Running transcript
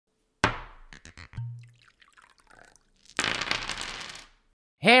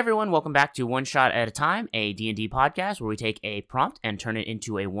Hey everyone, welcome back to One Shot at a Time, a D&D podcast where we take a prompt and turn it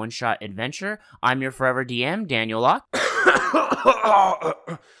into a one-shot adventure. I'm your forever DM, Daniel Locke.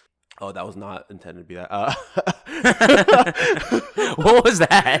 Oh, that was not intended to be that. What was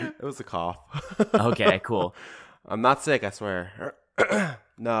that? It was a cough. Okay, cool. I'm not sick, I swear.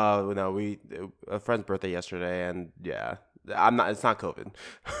 No, a friend's birthday yesterday, and yeah, I'm not. It's not COVID.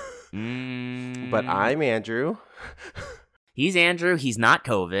 But I'm Andrew. He's Andrew. He's not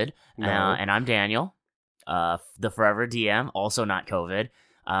COVID. No. And I'm Daniel, the forever DM, also not COVID.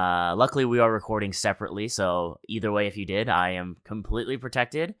 Luckily, we are recording separately, so either way, if you did, I am completely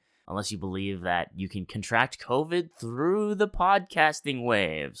protected, unless you believe that you can contract COVID through the podcasting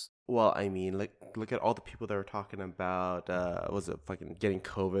waves. Well, I mean, look at all the people that were talking about, was it fucking getting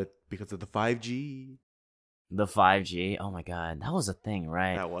COVID because of the 5G? The 5G. Oh my God. That was a thing,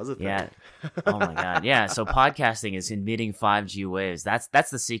 right? That was a thing. Yeah. Oh my God. Yeah. So podcasting is emitting 5G waves. That's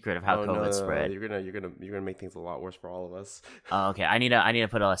the secret of how COVID spread. You're gonna make things a lot worse for all of us. Oh, okay. I need to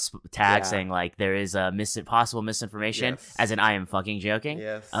put a tag saying like there is a possible misinformation, as in I am fucking joking.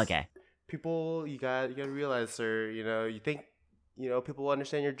 Yes. Okay. People, you gotta realize, sir. You think people will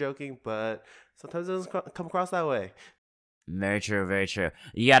understand you're joking, but sometimes it doesn't come across that way. Very true, very true.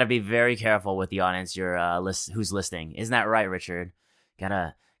 You got to be very careful with the audience who's listening. Isn't that right, Richard?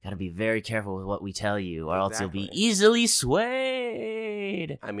 Gotta be very careful with what we tell you, or else you'll be easily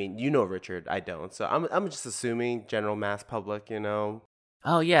swayed. I mean, you know Richard, I don't. So I'm just assuming general mass public,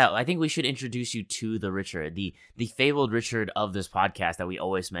 Oh yeah, I think we should introduce you to the Richard, the fabled Richard of this podcast that we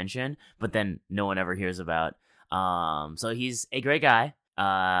always mention, but then no one ever hears about. So he's a great guy.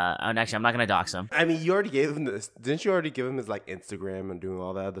 And actually, I'm not gonna dox him. I mean, you already gave him this. Didn't you already give him his Instagram and doing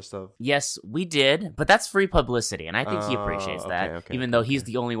all that other stuff? Yes, we did, but that's free publicity, and I think he appreciates that, even though he's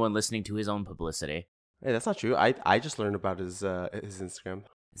the only one listening to his own publicity. Hey, that's not true. I just learned about his Instagram.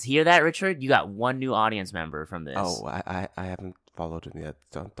 Hear that, Richard? You got one new audience member from this. Oh, I haven't followed him yet.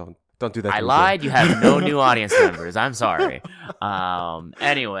 Don't do that. I lied. You have no new audience members. I'm sorry.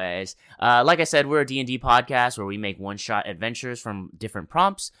 Anyways, like I said, we're a D&D podcast where we make one-shot adventures from different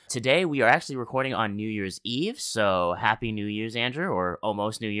prompts. Today, we are actually recording on New Year's Eve, so Happy New Year's, Andrew, or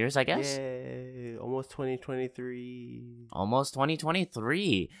almost New Year's, I guess. Yay! Almost 2023. Almost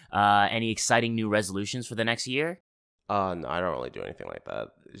 2023. Any exciting new resolutions for the next year? No, I don't really do anything like that.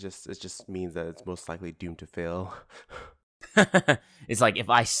 It just means that it's most likely doomed to fail. It's like if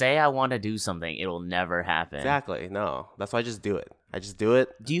I say I want to do something, it'll never happen. Exactly. No, that's why I just do it.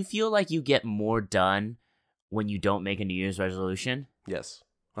 Do you feel like you get more done when you don't make a New Year's resolution? Yes,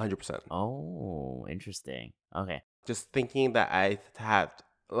 100%. Oh, interesting. Okay. Just thinking that I have,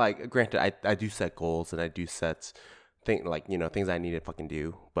 granted, I do set goals and I do set things I need to fucking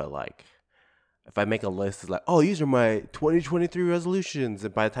do, but if I make a list, it's like, oh, these are my 2023 resolutions.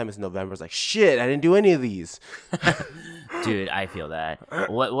 And by the time it's November, it's like, shit, I didn't do any of these. Dude, I feel that.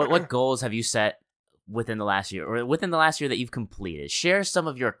 What goals have you set within the last year, or within the last year that you've completed? Share some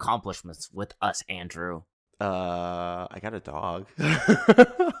of your accomplishments with us, Andrew. I got a dog.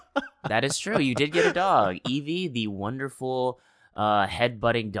 That is true. You did get a dog. Evie, the wonderful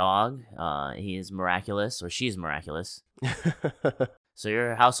head-butting dog. He is miraculous, or she's miraculous. So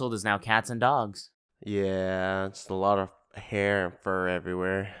your household is now cats and dogs. Yeah, just a lot of hair and fur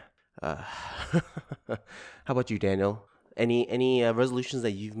everywhere. How about you, Daniel? Any resolutions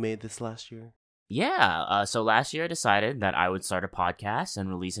that you've made this last year? Yeah, so last year I decided that I would start a podcast and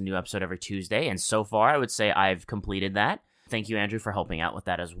release a new episode every Tuesday, and so far I would say I've completed that. Thank you, Andrew, for helping out with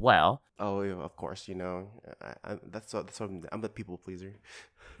that as well. Oh, yeah, of course. That's what I'm a people pleaser.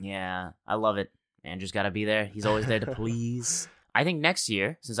 Yeah, I love it. Andrew's got to be there. He's always there to please. I think next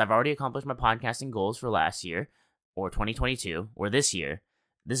year, since I've already accomplished my podcasting goals for last year, or 2022, or this year,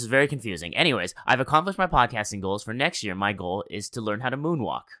 this is very confusing. Anyways, I've accomplished my podcasting goals for next year. My goal is to learn how to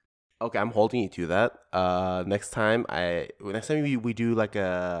moonwalk. Okay, I'm holding you to that. Next time we do like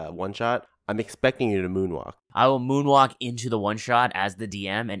a one shot, I'm expecting you to moonwalk. I will moonwalk into the one shot as the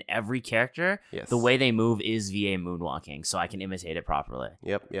DM, and every character, yes, the way they move is via moonwalking, so I can imitate it properly.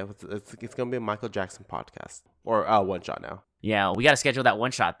 Yep. It's gonna be a Michael Jackson podcast or one shot now. Yeah, we got to schedule that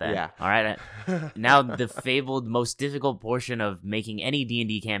one shot then. Yeah. All right. Now the fabled, most difficult portion of making any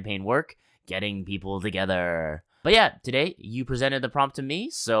D&D campaign work, getting people together. But yeah, today you presented the prompt to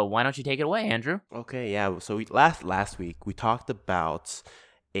me, so why don't you take it away, Andrew? Okay, yeah. So last week we talked about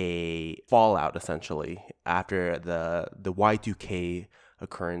a fallout essentially after the Y2K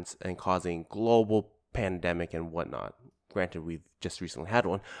occurrence and causing global pandemic and whatnot. Granted, we've just recently had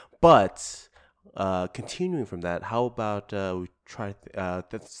one, but continuing from that, how about we try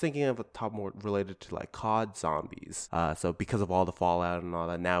that's thinking of a top more related to like COD zombies. So because of all the fallout and all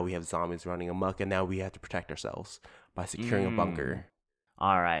that, now we have zombies running amok, and now we have to protect ourselves by securing a bunker.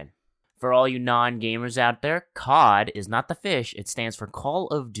 All right. For all you non-gamers out there, COD is not the fish. It stands for Call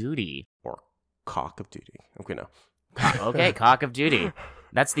of Duty. Or Cock of Duty. Okay, no. Okay, Cock of Duty.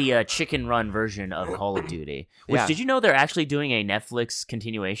 That's the Chicken Run version of Call of Duty. Which, Yeah. did you know they're actually doing a Netflix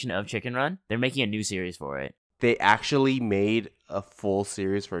continuation of Chicken Run? They're making a new series for it. They actually made a full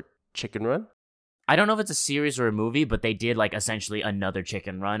series for Chicken Run? I don't know if it's a series or a movie, but they did like essentially another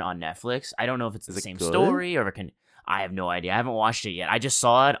Chicken Run on Netflix. I don't know if it's the same story or if it can... I have no idea. I haven't watched it yet. I just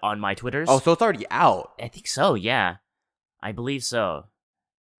saw it on my Twitters. Oh, so it's already out. I think so, yeah. I believe so.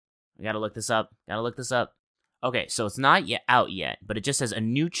 I gotta look this up. Okay, so it's not yet out yet, but it just says a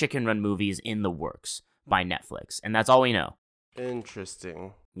new Chicken Run movie is in the works by Netflix, and that's all we know.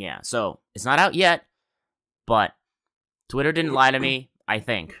 Interesting. Yeah, so it's not out yet, but Twitter didn't lie to me, I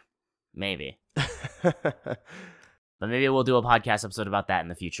think. Maybe. But maybe we'll do a podcast episode about that in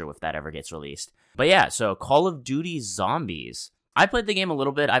the future if that ever gets released. But yeah, so Call of Duty Zombies. I played the game a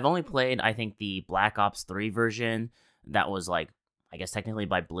little bit. I've only played, I think, the Black Ops 3 version that was like, I guess technically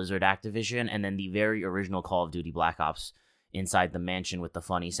by Blizzard Activision, and then the very original Call of Duty Black Ops inside the mansion with the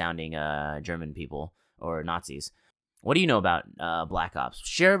funny sounding German people or Nazis. What do you know about Black Ops?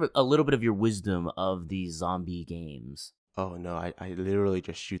 Share a little bit of your wisdom of these zombie games. Oh no, I literally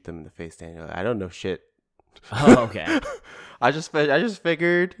just shoot them in the face, Daniel. I don't know shit. Oh, okay. I just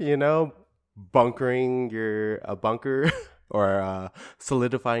figured, bunkering a bunker or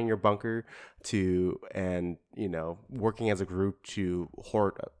solidifying your bunker and working as a group to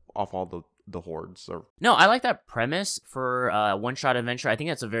hoard off all the hordes. No, I like that premise for one-shot adventure. I think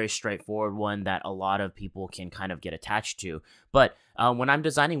that's a very straightforward one that a lot of people can kind of get attached to. But when I'm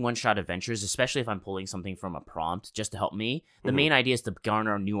designing one-shot adventures, especially if I'm pulling something from a prompt just to help me, the main idea is to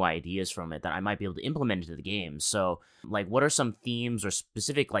garner new ideas from it that I might be able to implement into the game. So, like, what are some themes or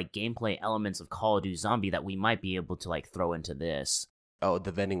specific, like, gameplay elements of Call of Duty Zombie that we might be able to, like, throw into this? Oh,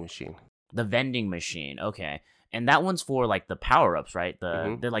 the vending machine. The vending machine, okay. And that one's for, like, the power-ups, right?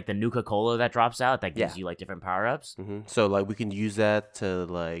 They're like the Nuka-Cola that drops out that gives you, like, different power-ups. So, like, we can use that to,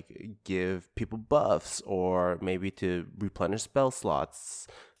 like, give people buffs or maybe to replenish spell slots.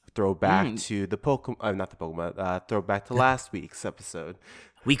 Throw back to the Pokemon... not the Pokemon. Throw back to last week's episode.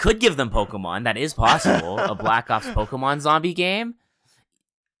 We could give them Pokemon. That is possible. A Black Ops Pokemon zombie game.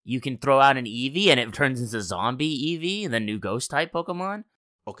 You can throw out an Eevee and it turns into zombie Eevee, the new ghost-type Pokemon.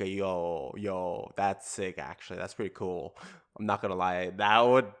 Okay, yo, that's sick. Actually, that's pretty cool. I'm not gonna lie,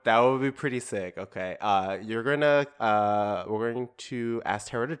 that would be pretty sick. Okay, we're going to ask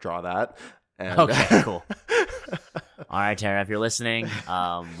Tara to draw that. And... Okay, cool. All right, Tara, if you're listening,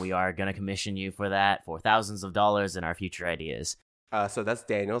 we are gonna commission you for that for thousands of dollars in our future ideas. So that's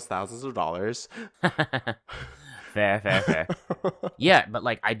Daniel's thousands of dollars. Fair. Yeah, but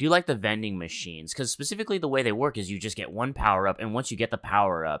like I do like the vending machines because specifically the way they work is you just get one power up, and once you get the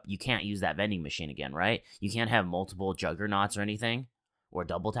power up, you can't use that vending machine again, right? You can't have multiple juggernauts or anything, or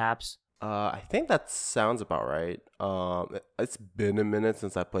double taps. I think that sounds about right. It's been a minute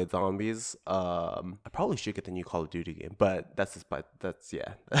since I played zombies. I probably should get the new Call of Duty game, but that's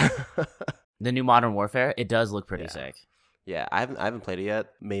yeah. The new Modern Warfare, it does look pretty sick. Yeah, I haven't played it yet,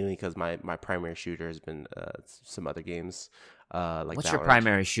 mainly because my primary shooter has been some other games. Like what's Valorant. your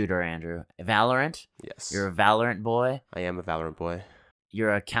primary shooter, Andrew? Valorant? Yes. You're a Valorant boy? I am a Valorant boy.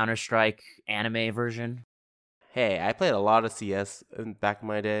 You're a Counter-Strike anime version? Hey, I played a lot of CS back in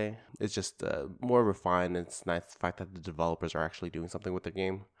my day. It's just more refined. It's nice the fact that the developers are actually doing something with their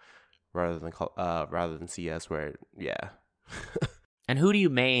game rather than CS, where And who do you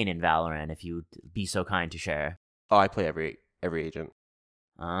main in Valorant, if you'd be so kind to share? Oh, I play every agent.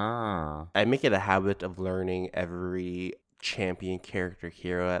 Ah. I make it a habit of learning every champion character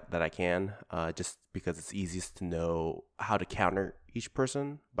hero that I can, just because it's easiest to know how to counter each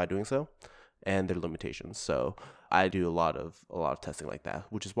person by doing so, and their limitations. So I do a lot of testing like that,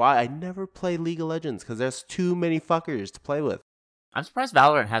 which is why I never play League of Legends, because there's too many fuckers to play with. I'm surprised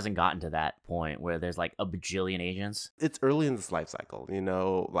Valorant hasn't gotten to that point where there's like a bajillion agents. It's early in this life cycle,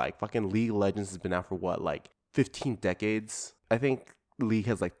 like fucking League of Legends has been out for what, like 15 decades? I think League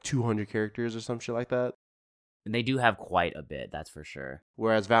has like 200 characters or some shit like that. And they do have quite a bit, that's for sure.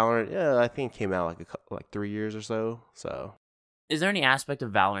 Whereas Valorant, I think it came out like 3 years or so. So, is there any aspect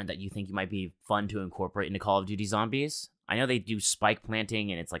of Valorant that you think might be fun to incorporate into Call of Duty Zombies? I know they do spike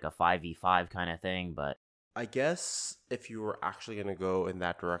planting and it's like a 5v5 kind of thing, but I guess if you were actually going to go in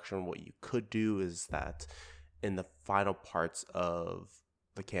that direction, what you could do is that in the final parts of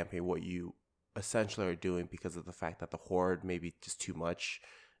the campaign, what you essentially are doing, because of the fact that the horde may be just too much,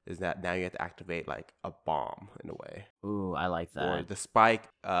 is that now you have to activate like a bomb in a way. Ooh, I like that. Or the spike,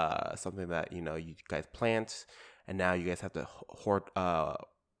 something that you guys plant, and now you guys have to horde,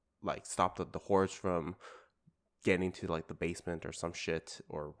 like stop the hordes from getting to like the basement or some shit,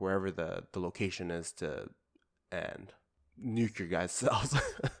 or wherever the location is, and nuke your guys' selves.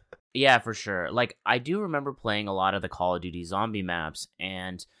 Yeah, for sure. Like, I do remember playing a lot of the Call of Duty zombie maps,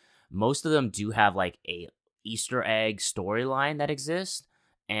 and most of them do have like a Easter egg storyline that exists.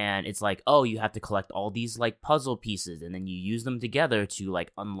 And it's like, oh, you have to collect all these like puzzle pieces, and then you use them together to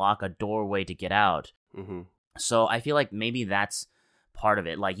like unlock a doorway to get out. Mm-hmm. So I feel like maybe that's part of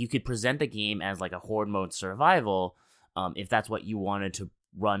it. Like, you could present the game as like a horde mode survival, if that's what you wanted to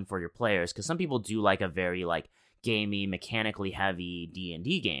run for your players. Because some people do like a very like gamey, mechanically heavy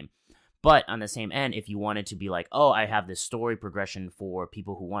D&D game. But on the same end, if you wanted to be like, oh, I have this story progression for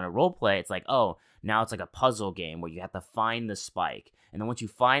people who want to roleplay, it's like, oh, now it's like a puzzle game where you have to find the spike. And then once you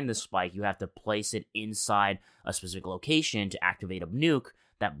find the spike, you have to place it inside a specific location to activate a nuke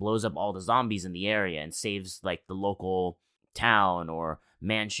that blows up all the zombies in the area and saves like the local town or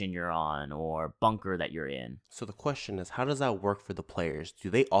mansion you're on or bunker that you're in. So the question is, how does that work for the players? Do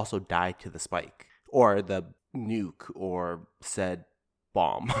they also die to the spike or the nuke or said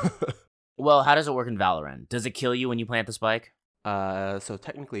bomb? Well, how does it work in Valorant? Does it kill you when you plant the spike? So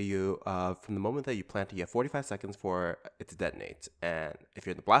technically you, from the moment that you plant it, you have 45 seconds for it to detonate. And if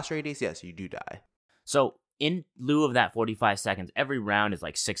you're in the blast radius, yes, you do die. So in lieu of that 45 seconds, every round is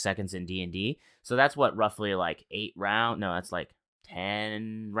like 6 seconds in D&D. So that's what, roughly like 8 rounds? No, that's like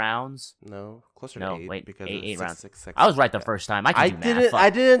 10 rounds? No, closer No, to 8. wait, because eight it's rounds. 6 seconds. I was right the first time. I can do math. Fuck. I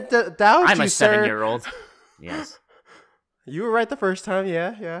didn't doubt I'm you, a sir. 7-year-old. Yes. You were right the first time.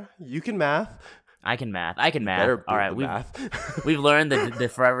 Yeah. You can math. I can math. All right, math. we've learned that the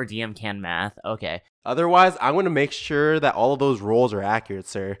Forever DM can math. Okay. Otherwise, I'm going to make sure that all of those rolls are accurate,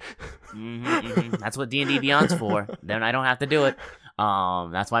 sir. That's what D&D Beyond's for. Then I don't have to do it.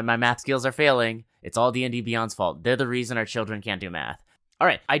 That's why my math skills are failing. It's all D&D Beyond's fault. They're the reason our children can't do math. All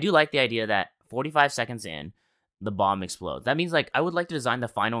right, I do like the idea that 45 seconds in, the bomb explodes. That means, like, I would like to design the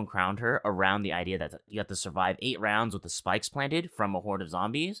final encounter around the idea that you have to survive 8 rounds with the spikes planted from a horde of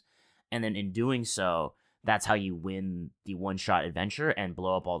zombies. And then in doing so, that's how you win the one-shot adventure and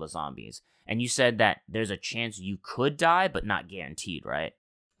blow up all the zombies. And you said that there's a chance you could die, but not guaranteed, right?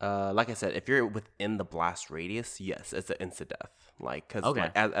 Like I said, if you're within the blast radius, yes, it's an instant death. Like, because Okay.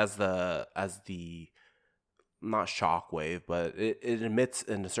 like, as the not shockwave, but it emits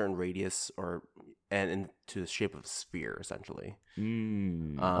in a certain radius and into the shape of a sphere, essentially.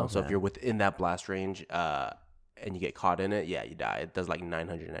 Okay. So if you're within that blast range, and you get caught in it, yeah, you die. It does like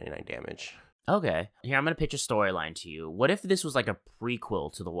 999 damage. Okay. Here, I'm going to pitch a storyline to you. What if this was like a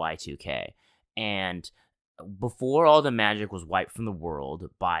prequel to the Y2K? And before all the magic was wiped from the world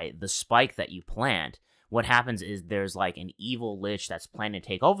by the spike that you plant, what happens is there's like an evil lich that's planning to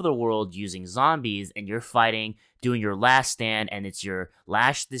take over the world using zombies, and you're fighting, doing your last stand, and it's your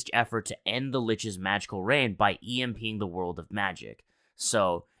last-ditch effort to end the lich's magical reign by EMPing the world of magic.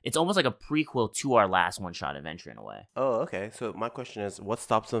 So it's almost like a prequel to our last one-shot adventure in a way. Oh, okay. So my question is, what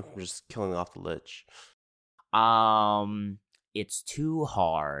stops them from just killing off the lich? It's too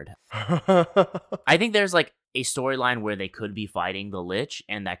hard. I think there's like a storyline where they could be fighting the lich,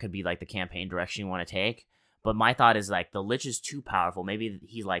 and that could be like the campaign direction you want to take. But my thought is like the lich is too powerful. Maybe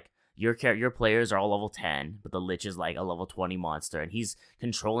he's like your players are all level 10, but the lich is like a level 20 monster, and he's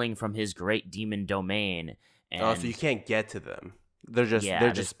controlling from his great demon domain. And so you can't get to them. They're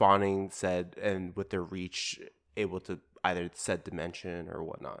just spawning said, and with their reach able to either said dimension or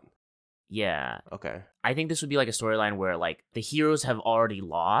whatnot. Yeah. Okay. I think this would be like a storyline where like the heroes have already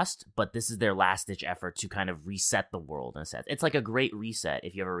lost, but this is their last ditch effort to kind of reset the world in a sense. It's like a great reset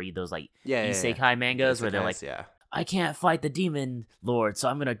if you ever read those like isekai mangas where they're like, I can't fight the demon lord, so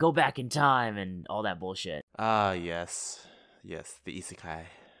I'm gonna go back in time and all that bullshit. Yes, the isekai.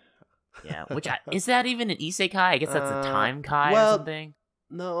 Yeah, is that even an isekai? I guess that's a time kai or something.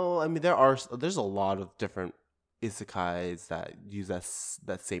 No, I mean there's a lot of different isekais that use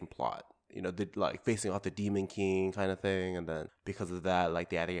that same plot. You know, like facing off the demon king kind of thing, and then because of that, like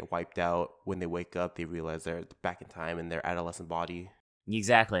they either get wiped out. When they wake up, they realize they're back in time in their adolescent body.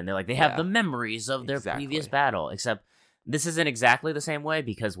 Exactly, and they're like they have the memories of their previous battle, except this isn't exactly the same way,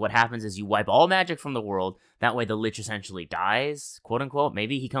 because what happens is you wipe all magic from the world. That way the lich essentially dies, quote unquote.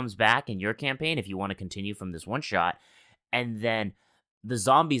 Maybe he comes back in your campaign if you want to continue from this one shot. And then the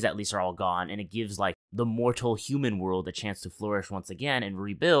zombies at least are all gone, and it gives like the mortal human world a chance to flourish once again and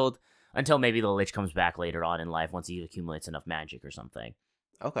rebuild until maybe the lich comes back later on in life once he accumulates enough magic or something.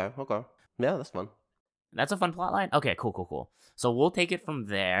 Okay. Yeah, that's fun. That's a fun plotline? Okay, cool. So we'll take it from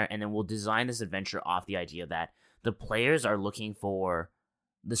there, and then we'll design this adventure off the idea that the players are looking for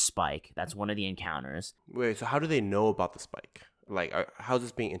the spike. That's one of the encounters. Wait, so how do they know about the spike? Like, how's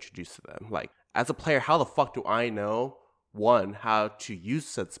this being introduced to them? Like, as a player, how the fuck do I know, one, how to use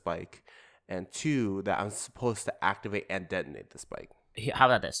said spike, and two, that I'm supposed to activate and detonate the spike? How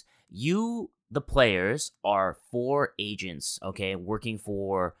about this? You, the players, are 4 agents, okay, working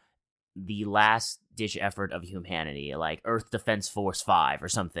for the last ditch effort of humanity, like Earth Defense Force 5 or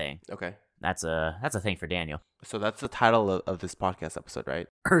something. Okay. That's a thing for Daniel. So that's the title of this podcast episode, right?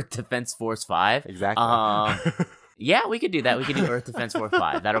 Earth Defense Force 5? Exactly. Yeah, we could do that. We could do Earth Defense Force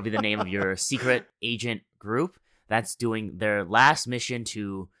 5. That'll be the name of your secret agent group that's doing their last mission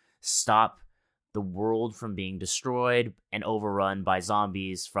to stop the world from being destroyed and overrun by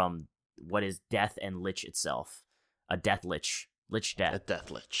zombies from what is Death and Lich itself. A Death Lich. Lich Death. A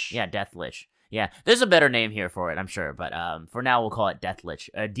Death Lich. Yeah, Death Lich. Yeah, there's a better name here for it, I'm sure. But for now, we'll call it Death Lich.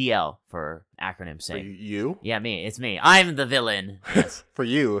 DL for acronym's For sake. you? Yeah, me. It's me. I'm the villain. Yes. For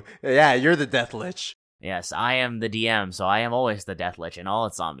you. Yeah, you're the Death Lich. Yes, I am the DM, so I am always the Death Lich and all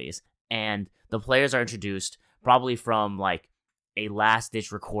its zombies. And the players are introduced probably from like a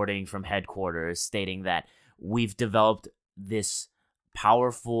last-ditch recording from headquarters stating that we've developed this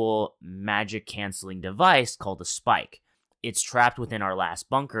powerful magic-canceling device called a spike. It's trapped within our last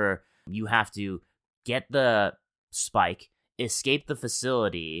bunker. You have to get the spike, escape the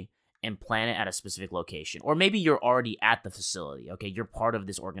facility, and plant it at a specific location. Or maybe you're already at the facility, okay? You're part of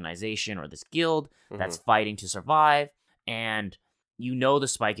this organization or this guild that's fighting to survive, and you know the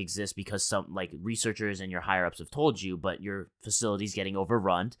spike exists because some like researchers and your higher-ups have told you, but your facility's getting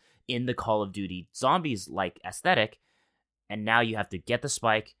overrun in the Call of Duty zombies-like aesthetic, and now you have to get the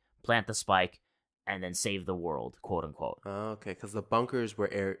spike, plant the spike, and then save the world, quote unquote. Okay, because the bunkers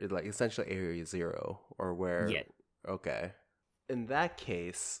were like essentially Area 0, or where. Yeah. Okay. In that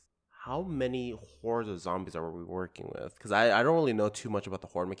case, how many hordes of zombies are we working with? Because I don't really know too much about the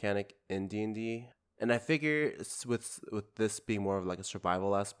horde mechanic in D&D, and I figure with this being more of like a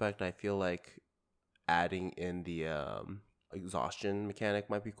survival aspect, I feel like adding in the exhaustion mechanic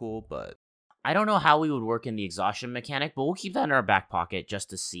might be cool, but. I don't know how we would work in the exhaustion mechanic, but we'll keep that in our back pocket just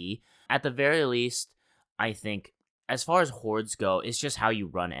to see. At the very least, I think, as far as hordes go, it's just how you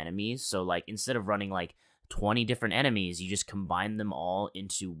run enemies. So, like, instead of running, like, 20 different enemies, you just combine them all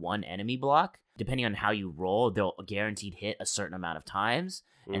into one enemy block. Depending on how you roll, they'll guaranteed hit a certain amount of times,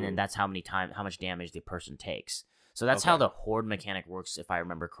 and then that's how much damage the person takes. So that's how the horde mechanic works, if I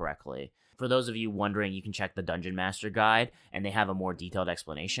remember correctly. For those of you wondering, you can check the Dungeon Master Guide, and they have a more detailed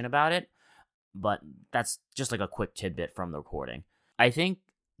explanation about it. But that's just like a quick tidbit from the recording. I think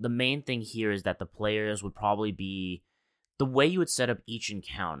the main thing here is that the players would probably be the way you would set up each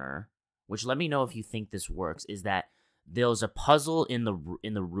encounter, which let me know if you think this works, is that there's a puzzle in the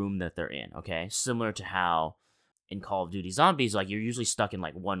room that they're in, okay? Similar to how in Call of Duty Zombies, like you're usually stuck in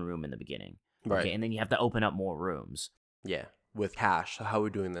like one room in the beginning. Right. Okay, and then you have to open up more rooms. Yeah. With cash. So how are we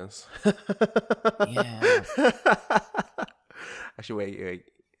doing this? Yeah. Actually, wait.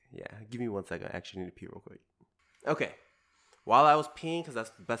 Yeah, give me 1 second. I actually need to pee real quick. Okay. While I was peeing, because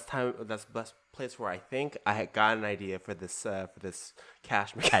that's the best place where I think I had got an idea for this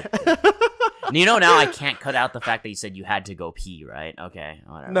cash mechanic. Now I can't cut out the fact that you said you had to go pee, right? Okay,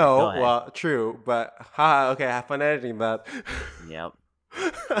 whatever. No, well, true, but okay, have fun editing that. Yep,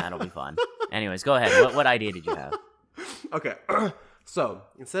 that'll be fun. Anyways, go ahead. What idea did you have? Okay. So,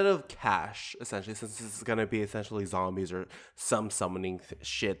 instead of cash, essentially, since this is going to be essentially zombies or some summoning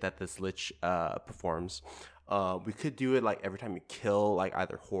shit that this lich performs, we could do it like every time you kill like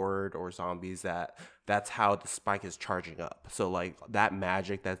either horde or zombies, that's how the spike is charging up. So, like, that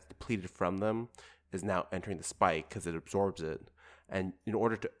magic that's depleted from them is now entering the spike because it absorbs it. And in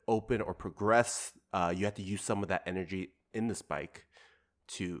order to open or progress, you have to use some of that energy in the spike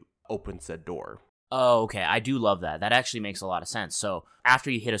to open said door. Oh, okay. I do love that. That actually makes a lot of sense. So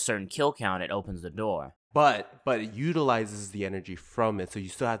after you hit a certain kill count, it opens the door. But it utilizes the energy from it, so you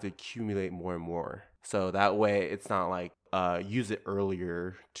still have to accumulate more and more. So that way, it's not like use it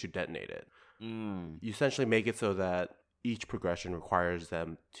earlier to detonate it. You essentially make it so that each progression requires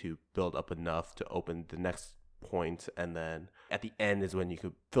them to build up enough to open the next point, and then at the end is when you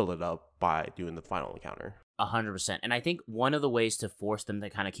could fill it up by doing the final encounter. 100%. And I think one of the ways to force them to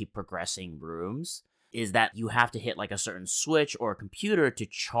kind of keep progressing rooms is that you have to hit like a certain switch or a computer to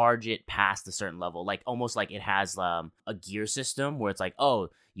charge it past a certain level. Like almost like it has a gear system where it's like, oh,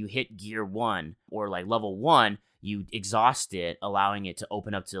 you hit gear 1 or like level 1, you exhaust it, allowing it to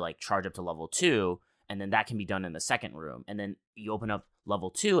open up to like charge up to level 2. and then that can be done in the second room. And then you open up level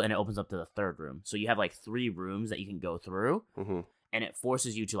 2, and it opens up to the third room. So you have like 3 rooms that you can go through, and it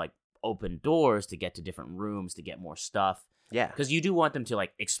forces you to like open doors to get to different rooms to get more stuff. Yeah. Because you do want them to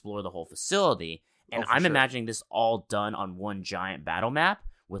like explore the whole facility. And I'm imagining this all done on one giant battle map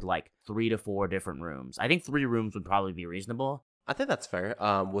with like 3 to 4 different rooms. I think 3 rooms would probably be reasonable. I think that's fair.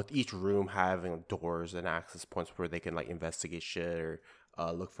 With each room having doors and access points where they can like investigate shit or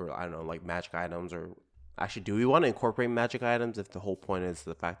look for, I don't know, like magic items. Or actually, do we want to incorporate magic items if the whole point is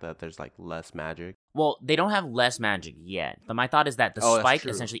the fact that there's like less magic? Well, they don't have less magic yet. But my thought is that the spike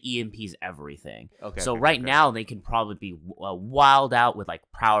essentially EMPs everything. Okay. Right now they can probably be wild out with like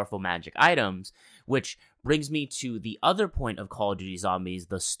powerful magic items, which brings me to the other point of Call of Duty Zombies,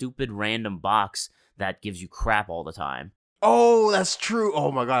 the stupid random box that gives you crap all the time. Oh, that's true.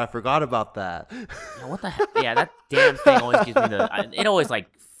 Oh my god, I forgot about that. Yeah, what the heck? Yeah, that damn thing always gives me it always like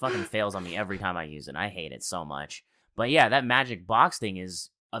fucking fails on me every time I use it. I hate it so much. But yeah, that magic box thing is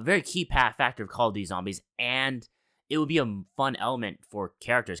a very key factor of Call of Duty Zombies, and it would be a fun element for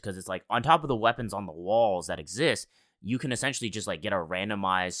characters because it's like on top of the weapons on the walls that exist, you can essentially just like get a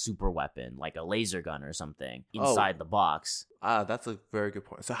randomized super weapon, like a laser gun or something, inside the box. That's a very good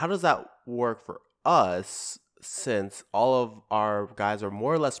point. So how does that work for us? Since all of our guys are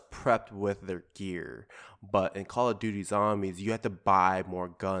more or less prepped with their gear, but in Call of Duty Zombies, you have to buy more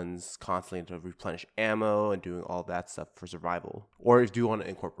guns constantly to replenish ammo and doing all that stuff for survival. Or do you want to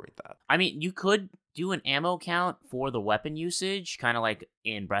incorporate that? I mean, you could do an ammo count for the weapon usage, kind of like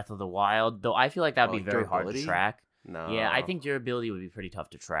in Breath of the Wild, though I feel like that would be very hard to track. No. Yeah, I think durability would be pretty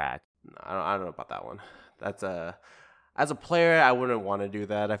tough to track. No, I don't know about that one. That's as a player, I wouldn't want to do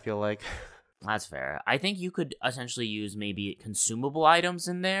that, I feel like. That's fair. I think you could essentially use maybe consumable items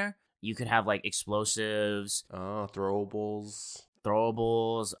in there. You could have like explosives. Throwables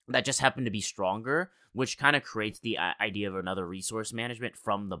that just happen to be stronger, which kind of creates the idea of another resource management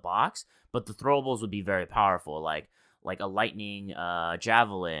from the box. But the throwables would be very powerful, like a lightning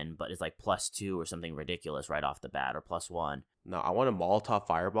javelin, but it's like +2 or something ridiculous right off the bat, or +1. No, I want a Molotov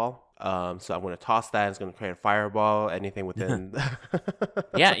fireball. So I'm going to toss that. It's going to create a fireball. Anything within.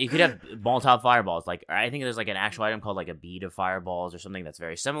 Yeah, you could have Molotov fireballs. Like I think there's like an actual item called like a bead of fireballs or something that's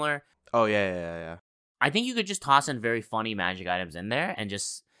very similar. Oh yeah. I think you could just toss in very funny magic items in there and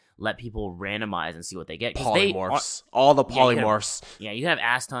just let people randomize and see what they get. Polymorphs, all the polymorphs. Yeah, you can have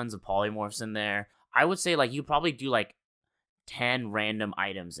ass tons of polymorphs in there. I would say like you probably do like 10 random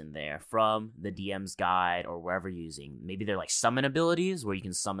items in there from the DM's guide or wherever you're using. Maybe they're like summon abilities where you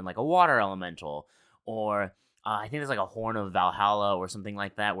can summon like a water elemental, or I think there's like a Horn of Valhalla or something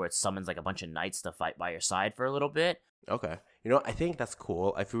like that where it summons like a bunch of knights to fight by your side for a little bit. Okay. You know, I think that's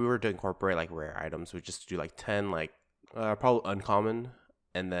cool. If we were to incorporate like rare items, we'd just do like 10 like probably uncommon,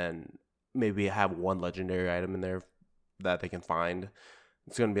 and then maybe have one legendary item in there that they can find.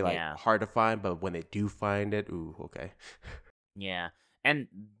 It's going to be like hard to find, but when they do find it, ooh, okay. Yeah, and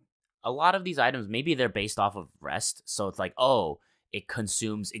a lot of these items, maybe they're based off of rest, so it's like, oh, it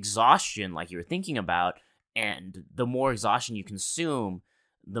consumes exhaustion like you were thinking about, and the more exhaustion you consume,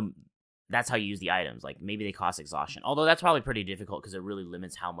 that's how you use the items. Like, maybe they cost exhaustion, although that's probably pretty difficult because it really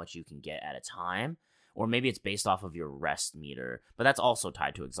limits how much you can get at a time, or maybe it's based off of your rest meter, but that's also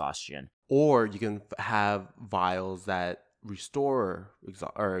tied to exhaustion. Or you can have vials that restore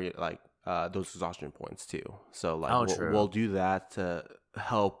those exhaustion points too. So like we'll do that to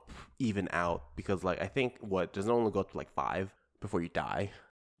help even out, because like I think doesn't only go up to like 5 before you die.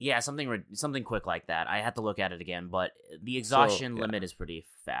 Yeah, something quick like that. I had to look at it again, but the exhaustion limit is pretty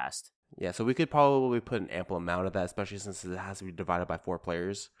fast. Yeah, so we could probably put an ample amount of that, especially since it has to be divided by 4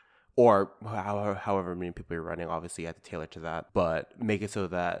 players. Or however many people you're running. Obviously you have to tailor to that, but make it so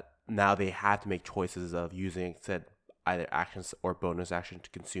that now they have to make choices of using said either actions or bonus action to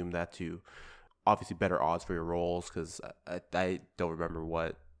consume that to obviously better odds for your rolls, because I don't remember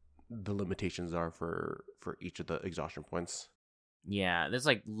what the limitations are for each of the exhaustion points. Yeah, there's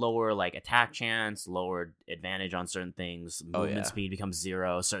like lower like attack chance, lower advantage on certain things, movement speed becomes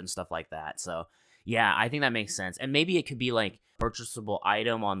 0, certain stuff like that. So yeah, I think that makes sense. And maybe it could be like purchasable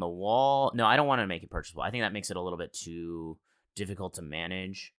item on the wall. No, I don't want to make it purchasable. I think that makes it a little bit too difficult to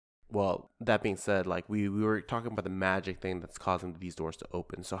manage. Well, that being said, like we were talking about the magic thing that's causing these doors to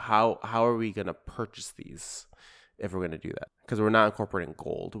open. So how are we going to purchase these if we're going to do that? Because we're not incorporating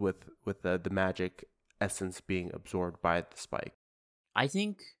gold with the magic essence being absorbed by the spike. I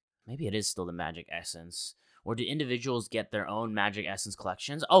think maybe it is still the magic essence. Or do individuals get their own magic essence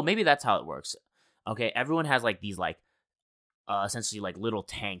collections? Oh, maybe that's how it works. Okay, everyone has like these like essentially like little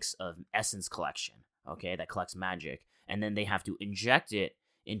tanks of essence collection, okay, that collects magic. And then they have to inject it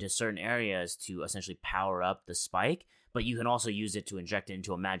into certain areas to essentially power up the spike, but you can also use it to inject it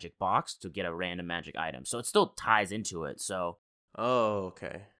into a magic box to get a random magic item. So it still ties into it. So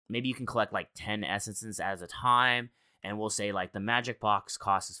okay. maybe you can collect like 10 essences at a time, and we'll say like the magic box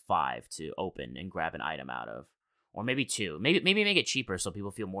costs 5 to open and grab an item out of. Or maybe 2. Maybe make it cheaper so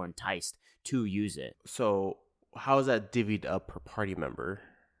people feel more enticed to use it. So how is that divvied up per party member?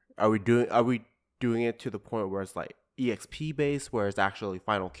 Are we doing it to the point where it's like EXP based, where it's actually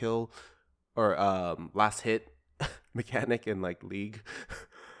final kill or last hit mechanic in like League?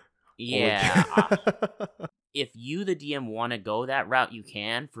 Yeah. If you, the DM, want to go that route, you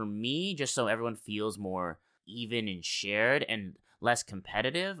can. For me, just so everyone feels more even and shared and less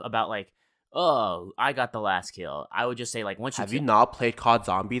competitive about like, oh, I got the last kill, I would just say like once you have you not played COD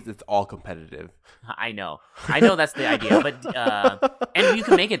Zombies? It's all competitive. I know that's the idea, but and you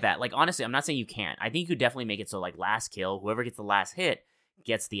can make it that. Like honestly, I'm not saying you can't. I think you could definitely make it so like last kill, whoever gets the last hit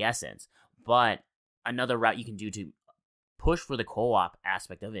gets the essence. But another route you can do to push for the co-op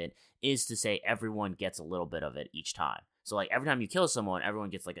aspect of it is to say everyone gets a little bit of it each time. So like every time you kill someone,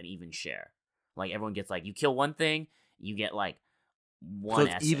 everyone gets like an even share. Like everyone gets like, you kill one thing, you get like one.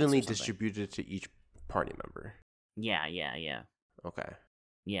 So it's evenly distributed to each party member. Yeah. Okay.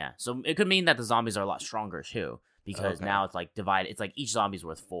 Yeah, so it could mean that the zombies are a lot stronger too, because now it's like divided. It's like each zombie's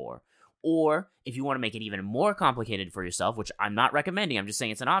worth 4. Or if you want to make it even more complicated for yourself, which I'm not recommending, I'm just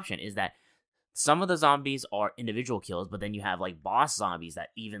saying it's an option, is that some of the zombies are individual kills, but then you have like boss zombies that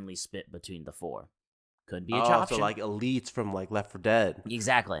evenly split between the 4. Could be a option. So like elites from like Left 4 Dead.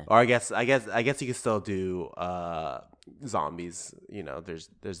 Exactly. Or I guess you could still do zombies. You know, there's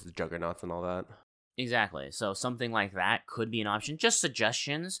the juggernauts and all that. Exactly. So something like that could be an option. Just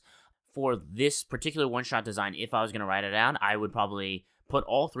suggestions for this particular one-shot design. If I was going to write it down, I would probably put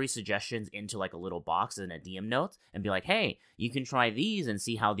all 3 suggestions into like a little box in a DM note and be like, hey, you can try these and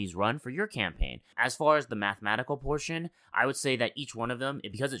see how these run for your campaign. As far as the mathematical portion, I would say that each one of them,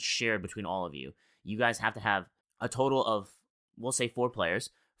 because it's shared between all of you, you guys have to have a total of, we'll say 4 players,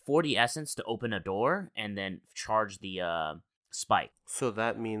 40 essence to open a door and then charge the spike. So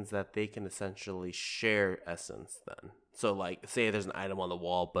that means that they can essentially share essence then. So like, say there's an item on the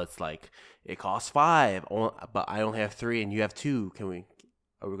wall, but it's like it costs 5, but I only have 3 and you have 2.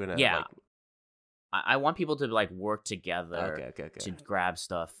 Are we gonna? Yeah. Like... I want people to like work together to grab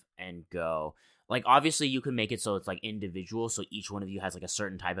stuff and go. Like obviously you can make it so it's like individual, so each one of you has like a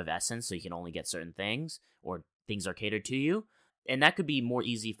certain type of essence, so you can only get certain things, or things are catered to you, and that could be more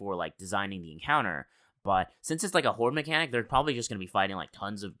easy for like designing the encounter. But since it's like a horde mechanic, they're probably just going to be fighting like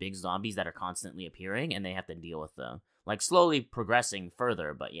tons of big zombies that are constantly appearing, and they have to deal with them. Like slowly progressing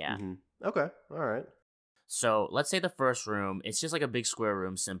further, but yeah. Mm-hmm. Okay, all right. So let's say the first room, it's just like a big square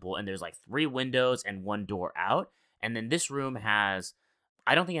room, simple, and there's like 3 windows and 1 door out. And then this room has,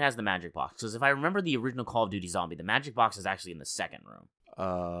 I don't think it has the magic box, because if I remember the original Call of Duty Zombie, the magic box is actually in the second room.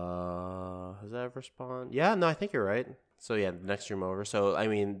 Has that ever spawned? Yeah, no, I think you're right. So yeah, the next room over. So I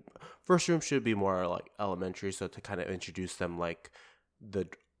mean, first room should be more like elementary, so to kind of introduce them like the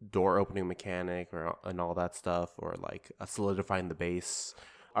door opening mechanic and all that stuff, or like solidifying the base.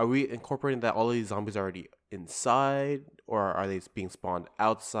 Are we incorporating that all of these zombies are already inside, or are they being spawned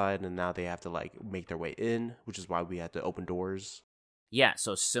outside and now they have to like make their way in, which is why we had to open doors? Yeah,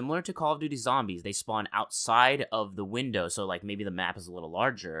 so similar to Call of Duty Zombies, they spawn outside of the window, so like maybe the map is a little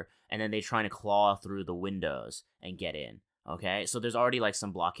larger, and then they're trying to claw through the windows and get in, okay? So there's already like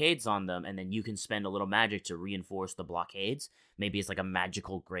some blockades on them, and then you can spend a little magic to reinforce the blockades. Maybe it's like a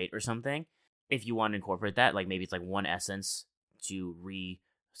magical grate or something. If you want to incorporate that, like maybe it's like 1 essence to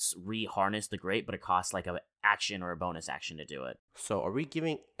re-harness the grate, but it costs like a action or a bonus action to do it. So are we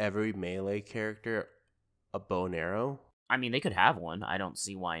giving every melee character a bow and arrow? I mean, they could have one. I don't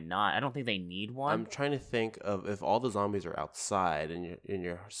see why not. I don't think they need one. I'm trying to think of if all the zombies are outside and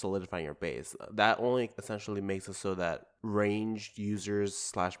you're solidifying your base. That only essentially makes it so that ranged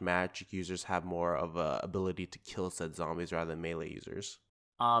users / magic users have more of a ability to kill said zombies rather than melee users.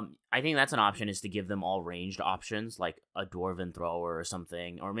 I think that's an option, is to give them all ranged options, like a dwarven thrower or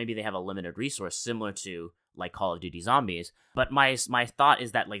something, or maybe they have a limited resource similar to like Call of Duty Zombies. But my thought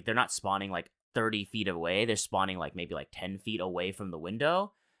is that like they're not spawning like 30 feet away, they're spawning like maybe like 10 feet away from the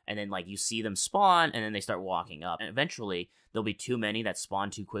window, and then like you see them spawn and then they start walking up, and eventually there'll be too many that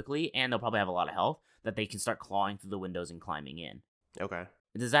spawn too quickly, and they'll probably have a lot of health that they can start clawing through the windows and climbing in. Okay.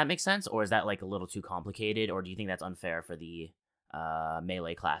 Does that make sense, or is that like a little too complicated, or do you think that's unfair for the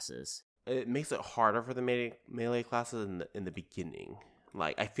melee classes? It makes it harder for the melee classes in the beginning.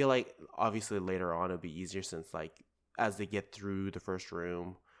 Like I feel like obviously later on it'll be easier, since like as they get through the first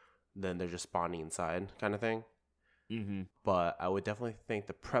room, then they're just spawning inside kind of thing. Mm-hmm. But I would definitely think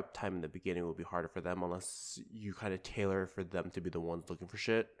the prep time in the beginning will be harder for them unless you kind of tailor for them to be the ones looking for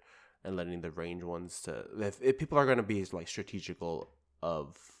shit and letting the range ones to. If people are going to be like strategical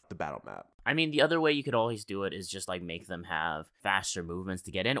of the battle map. I mean, the other way you could always do it is just like make them have faster movements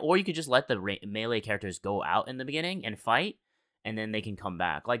to get in, or you could just let the melee characters go out in the beginning and fight, and then they can come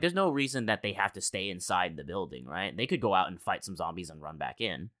back. Like, there's no reason that they have to stay inside the building, right? They could go out and fight some zombies and run back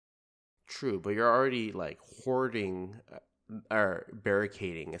in. True, but you're already like hoarding or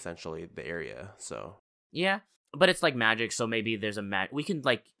barricading essentially the area. So Yeah, but it's like magic, so maybe there's a we can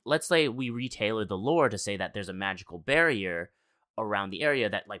like, let's say we retailer the lore to say that there's a magical barrier around the area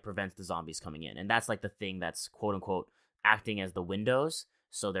that like prevents the zombies coming in, and that's like the thing that's quote unquote acting as the windows,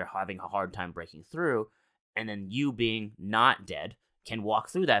 so they're having a hard time breaking through, and then you being not dead can walk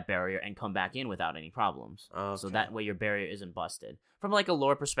through that barrier and come back in without any problems. okay. So that way your barrier isn't busted from like a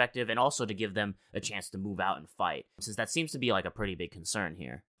lore perspective, and also to give them a chance to move out and fight, since that seems to be like a pretty big concern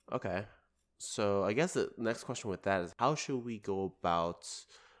here. Okay. So I guess the next question with that is how should we go about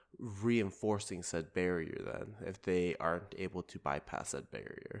reinforcing said barrier then if they aren't able to bypass said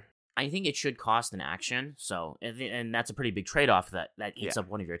barrier? I think it should cost an action, so and that's a pretty big trade-off that eats up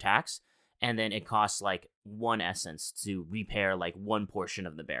one of your attacks, and then it costs like 1 essence to repair like one portion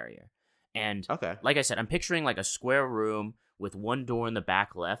of the barrier. And okay, like I said, I'm picturing like a square room with one door in the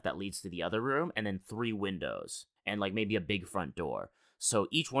back left that leads to the other room, and then 3 windows, and like maybe a big front door. So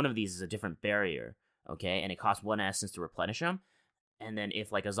each one of these is a different barrier, okay? And it costs 1 essence to replenish them. And then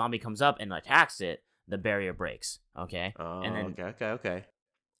if like a zombie comes up and attacks it, the barrier breaks, okay? Oh, and then okay.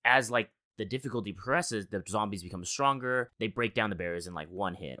 as like the difficulty progresses, the zombies become stronger. They break down the barriers in like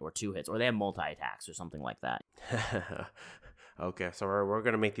 1 hit or 2 hits, or they have multi-attacks or something like that. Okay, so we're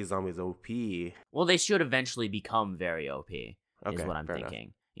gonna make these zombies OP. Well, they should eventually become very OP, is what I'm fair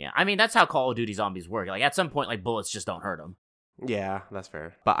thinking. Yeah, I mean, that's how Call of Duty zombies work. Like, at some point, like, bullets just don't hurt them. Yeah, that's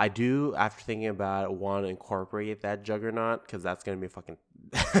fair. But I do, after thinking about it, want to incorporate that Juggernaut because that's gonna be fucking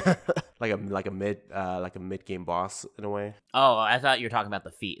like a mid game boss in a way. Oh, I thought you were talking about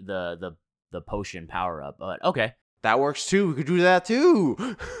the potion power up, but okay. That works too. We could do that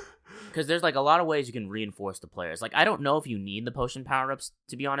too. Because there's like a lot of ways you can reinforce the players. Like, I don't know if you need the potion power ups,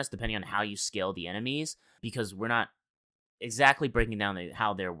 to be honest, depending on how you scale the enemies, because we're not exactly breaking down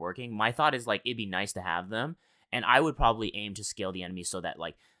how they're working. My thought is like it'd be nice to have them. And I would probably aim to scale the enemies so that,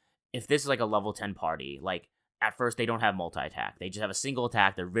 like, if this is, like, a level 10 party, like, at first they don't have multi-attack. They just have a single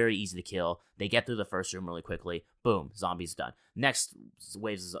attack. They're very easy to kill. They get through the first room really quickly. Boom, zombies done. The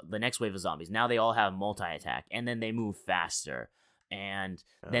next wave of zombies. Now they all have multi-attack, and then they move faster. And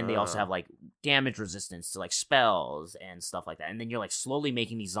then they also have, like, damage resistance to, like, spells and stuff like that. And then you're, like, slowly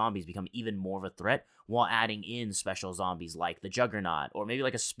making these zombies become even more of a threat while adding in special zombies like the Juggernaut or maybe,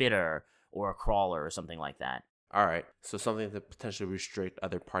 like, a Spitter or a Crawler or something like that. All right, so something to potentially restrict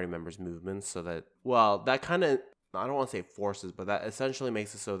other party members' movements so that, well, that kind of, I don't want to say forces, but that essentially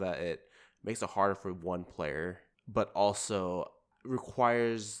makes it so that it makes it harder for one player, but also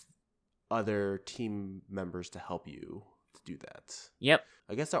requires other team members to help you to do that. Yep.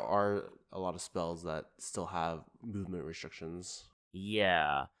 I guess there are a lot of spells that still have movement restrictions.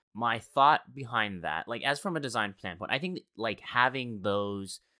 Yeah. My thought behind that, like, as from a design standpoint, I think, like, having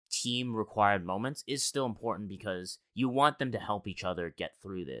those team required moments is still important because you want them to help each other get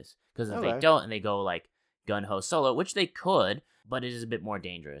through this. Because if they don't and they go like gun ho solo, which they could, but it is a bit more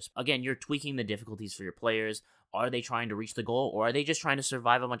dangerous. Again, you're tweaking the difficulties for your players. Are they trying to reach the goal, or are they just trying to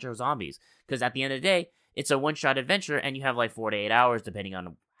survive a bunch of zombies? Because at the end of the day, it's a one-shot adventure and you have like 4 to 8 hours depending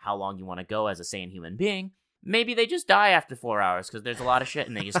on how long you want to go as a sane human being. Maybe they just die after 4 hours because there's a lot of shit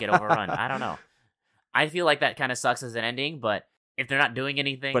and they just get overrun. I don't know. I feel like that kind of sucks as an ending, but if they're not doing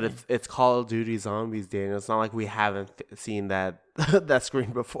anything... But it's Call of Duty Zombies, Daniel. It's not like we haven't seen that that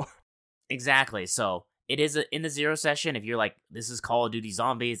screen before. Exactly. So it is in the zero session. If you're like, this is Call of Duty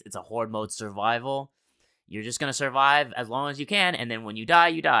Zombies, it's a horde mode survival. You're just going to survive as long as you can. And then when you die,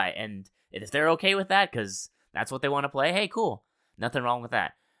 you die. And if they're okay with that, because that's what they want to play, hey, cool. Nothing wrong with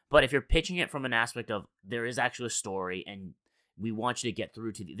that. But if you're pitching it from an aspect of there is actually a story and we want you to get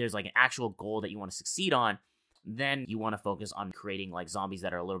through to there's like an actual goal that you want to succeed on, then you want to focus on creating like zombies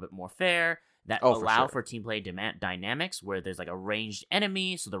that are a little bit more fair, that allow for team play dynamics where there's like a ranged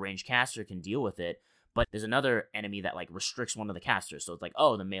enemy so the ranged caster can deal with it, but there's another enemy that like restricts one of the casters, so it's like,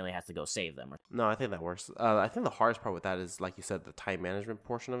 oh, the melee has to go save them. No, I think that works. I think the hardest part with that is, like you said, the time management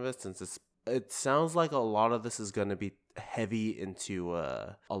portion of it, since it sounds like a lot of this is going to be heavy into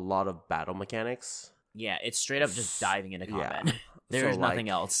a lot of battle mechanics. Yeah, it's straight up just diving into combat. Yeah. There's nothing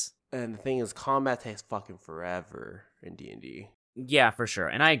else. And the thing is, combat takes fucking forever in D&D. Yeah, for sure.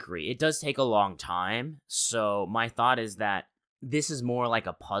 And I agree. It does take a long time. So my thought is that this is more like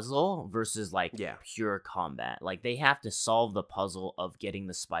a puzzle versus like Yeah. pure combat. Like they have to solve the puzzle of getting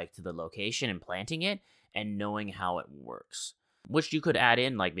the spike to the location and planting it and knowing how it works. Which you could add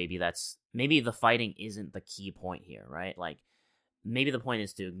in, like maybe the fighting isn't the key point here, right? Like maybe the point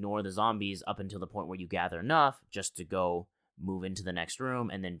is to ignore the zombies up until the point where you gather enough just to go move into the next room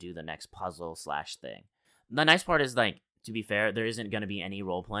and then do the next puzzle / thing. The nice part is, like, to be fair, there isn't going to be any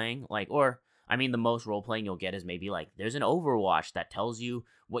role playing. The most role playing you'll get is maybe like there's an Overwatch that tells you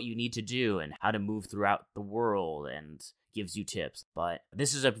what you need to do and how to move throughout the world and gives you tips. But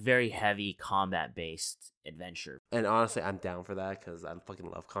this is a very heavy combat based adventure. And honestly, I'm down for that because I fucking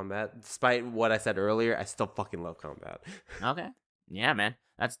love combat. Despite what I said earlier, I still fucking love combat. Okay. Yeah, man.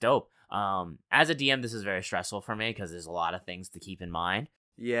 That's dope. As a DM, this is very stressful for me because there's a lot of things to keep in mind.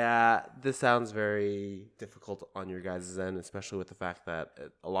 Yeah, this sounds very difficult on your guys' end, especially with the fact that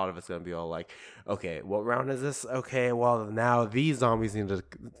a lot of it's going to be all like, okay, what round is this? Okay, well, now these zombies need to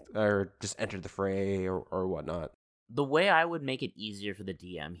or just enter the fray or whatnot. The way I would make it easier for the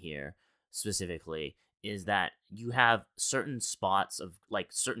DM here, specifically, is that you have certain spots of, like,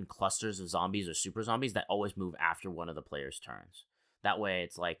 certain clusters of zombies or super zombies that always move after one of the player's turns. That way,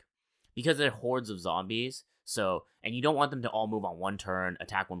 it's like, because they're hordes of zombies, and you don't want them to all move on one turn,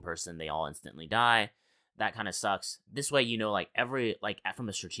 attack one person, they all instantly die. That kind of sucks. This way, from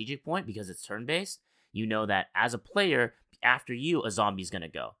a strategic point, because it's turn-based, you know that as a player, after you, a zombie's gonna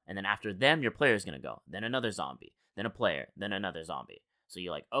go. And then after them, your player's gonna go. Then another zombie. Then a player. Then another zombie. So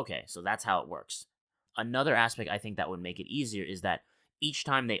you're like, okay, so that's how it works. Another aspect I think that would make it easier is that each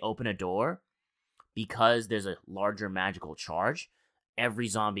time they open a door, because there's a larger magical charge, every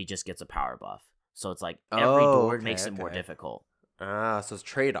zombie just gets a power buff. So it's like every door makes it more difficult. So it's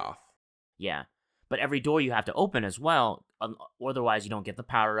trade-off. Yeah. But every door you have to open as well. Otherwise, you don't get the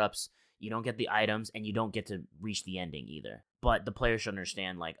power-ups, you don't get the items, and you don't get to reach the ending either. But the player should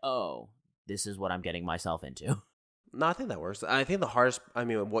understand, like, oh, this is what I'm getting myself into. No, I think that works. I think the hardest,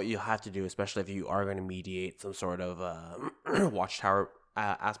 what you have to do, especially if you are going to mediate some sort of watchtower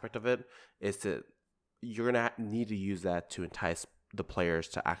aspect of it, is you're going to need to use that to entice the players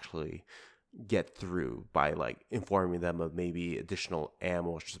to actually get through by, like, informing them of maybe additional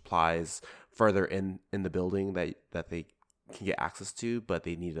ammo or supplies further in the building that they can get access to, but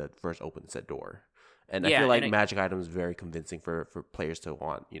they need to first open said door. And I feel like magic items is very convincing for players to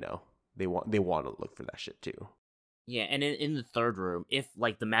want, they want to look for that shit too. Yeah, and in the third room, if,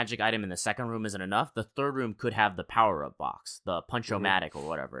 like, the magic item in the second room isn't enough, the third room could have the power-up box, the Punch-O-Matic or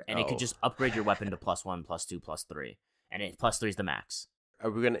whatever, and it could just upgrade your weapon to +1, +2, +3, and +3 is the max. Are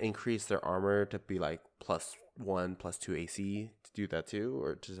we going to increase their armor to be like +1, +2 AC to do that too?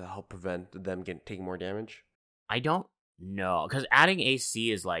 Or to help prevent them taking more damage? I don't know. Because adding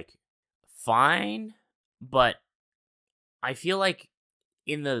AC is, like, fine, but I feel like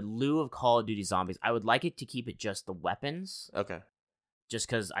in the lieu of Call of Duty Zombies, I would like it to keep it just the weapons. Okay. Just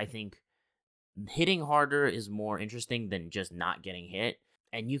because I think hitting harder is more interesting than just not getting hit.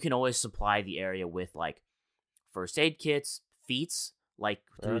 And you can always supply the area with, like, first aid kits, feats, like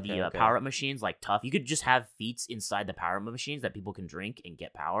through the power-up machines, like Tough. You could just have feats inside the power-up machines that people can drink and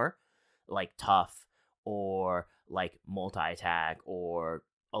get power, like Tough or like multi-attack or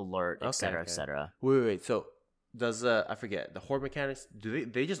alert, etc., etc. Wait. So does I forget the horde mechanics? Do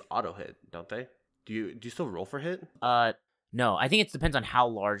they just auto hit? Don't they? Do you still roll for hit? No. I think it depends on how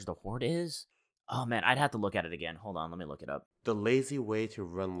large the horde is. Oh man, I'd have to look at it again. Hold on, let me look it up. The lazy way to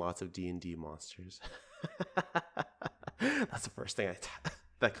run lots of D&D monsters. That's the first thing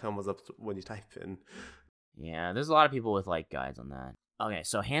that comes up when you type in. Yeah, there's a lot of people with, like, guides on that. Okay,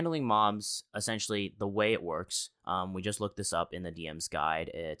 so handling mobs, essentially the way it works, we just looked this up in the DM's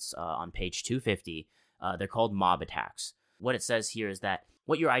guide. It's on page 250. They're called mob attacks. What it says here is that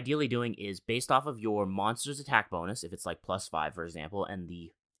what you're ideally doing is based off of your monster's attack bonus, if it's like +5, for example, and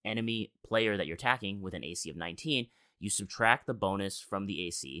the enemy player that you're attacking with an AC of 19, you subtract the bonus from the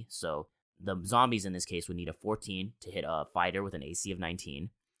AC. So the zombies in this case would need a 14 to hit a fighter with an AC of 19.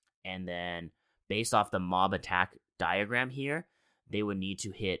 And then based off the mob attack diagram here, you would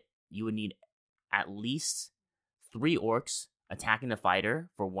need at least 3 orcs attacking the fighter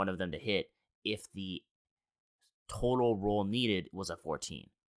for one of them to hit if the total roll needed was a 14.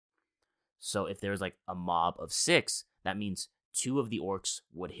 So if there's like a mob of 6, that means 2 of the orcs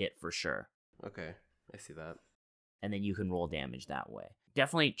would hit for sure. Okay, I see that. And then you can roll damage that way.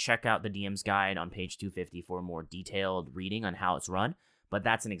 Definitely check out the DM's guide on page 250 for a more detailed reading on how it's run, but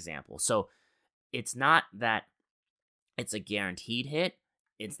that's an example. So it's not that it's a guaranteed hit,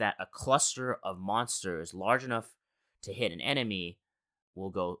 it's that a cluster of monsters large enough to hit an enemy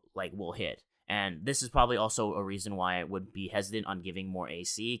will hit. And this is probably also a reason why I would be hesitant on giving more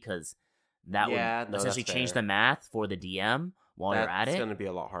AC, because that would essentially change the math for the DM while you're at it. It's going to be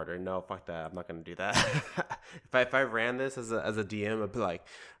a lot harder. No, fuck that. I'm not going to do that. if I ran this as a DM, I'd be like,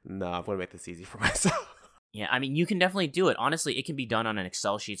 no, I'm going to make this easy for myself. Yeah, I mean, you can definitely do it. Honestly, it can be done on an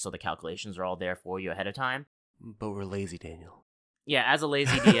Excel sheet, so the calculations are all there for you ahead of time. But we're lazy, Daniel. Yeah, as a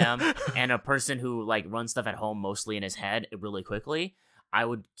lazy DM and a person who runs stuff at home mostly in his head really quickly, I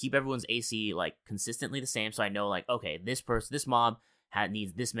would keep everyone's AC consistently the same, so I know okay, this mob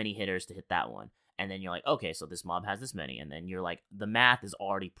needs this many hitters to hit that one, and then you're okay, so this mob has this many, and then you're the math is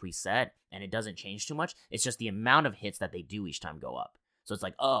already preset and it doesn't change too much. It's just the amount of hits that they do each time go up. So it's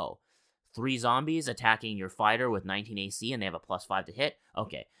 3 zombies attacking your fighter with 19 AC and they have a +5 to hit.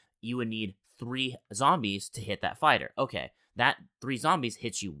 Okay, you would need 3 zombies to hit that fighter. Okay, that 3 zombies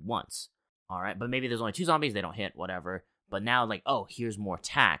hits you once. All right, but maybe there's only 2 zombies, they don't hit, whatever. But now, here's more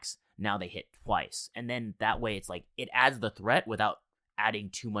attacks. Now they hit twice. And then that way it's it adds the threat without adding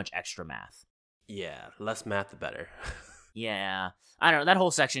too much extra math. Yeah, less math, the better. Yeah. I don't know. That whole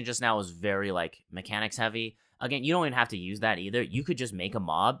section just now was very, mechanics heavy. Again, you don't even have to use that either. You could just make a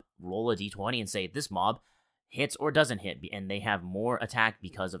mob, roll a d20, and say, this mob hits or doesn't hit, and they have more attack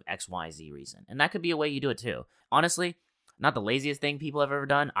because of XYZ reason. And that could be a way you do it too. Honestly, not the laziest thing people have ever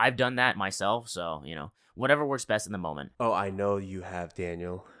done. I've done that myself, so, whatever works best in the moment. Oh, I know you have,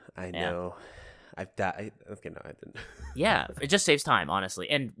 Daniel. I know. I've died. Okay, no, I didn't. Yeah, it just saves time, honestly.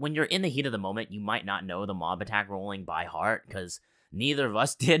 And when you're in the heat of the moment, you might not know the mob attack rolling by heart, because neither of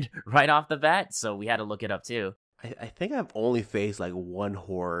us did right off the bat, so we had to look it up too. I think I've only faced one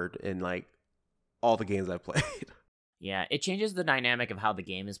horde in all the games I've played. Yeah, it changes the dynamic of how the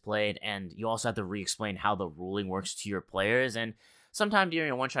game is played, and you also have to re-explain how the ruling works to your players. And sometime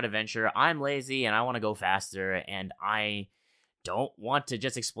during a one-shot adventure, I'm lazy and I want to go faster, and I don't want to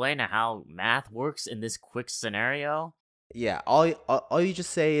just explain how math works in this quick scenario. Yeah, all you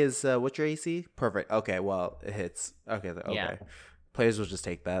just say is, what's your AC? Perfect. Okay, well, it hits. Okay. Yeah. Players will just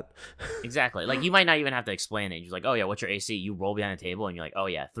take that. Exactly. You might not even have to explain it. You're just oh yeah, what's your AC? You roll behind the table and you're oh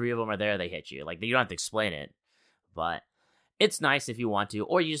yeah, 3 of them are there, they hit you. You don't have to explain it. But it's nice if you want to,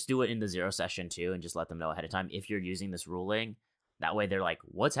 or you just do it in the 0 session too and just let them know ahead of time if you're using this ruling. That way they're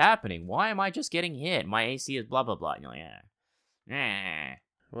what's happening? Why am I just getting hit? My AC is blah blah blah. And you're yeah.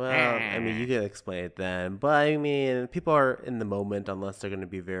 Well, I mean, you can explain it then. But I mean, people are in the moment unless they're going to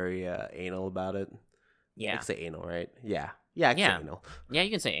be very anal about it. Yeah. I can say anal, right? Yeah. Yeah, I can say anal. Yeah, you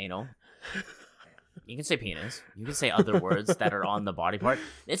can say anal. You can say penis. You can say other words that are on the body part.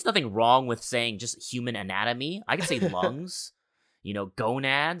 It's nothing wrong with saying just human anatomy. I can say lungs,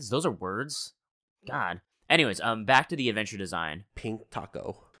 gonads. Those are words. God. Anyways, back to the adventure design. Pink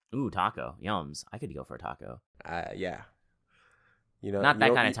taco. Ooh, taco. Yums. I could go for a taco. Yeah. Not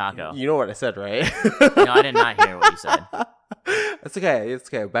that kind of taco. You know what I said, right? No, I did not hear what you said. It's okay. It's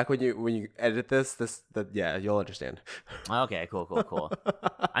okay. Back when you edit yeah, you'll understand. Okay, cool.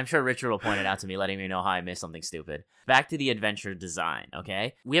 I'm sure Richard will point it out to me, letting me know how I missed something stupid. Back to the adventure design,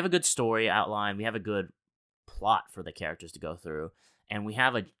 okay? We have a good story outline. We have a good plot for the characters to go through. And we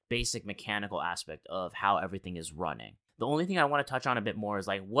have a basic mechanical aspect of how everything is running. The only thing I want to touch on a bit more is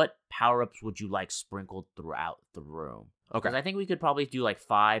what power-ups would you like sprinkled throughout the room? Okay. Because I think we could probably do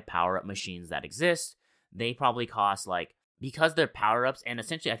 5 power-up machines that exist. They probably cost because they're power-ups, and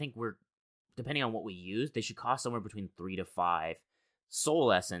essentially I think depending on what we use, they should cost somewhere between 3 to 5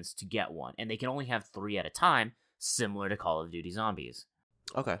 soul essence to get one. And they can only have 3 at a time, similar to Call of Duty Zombies.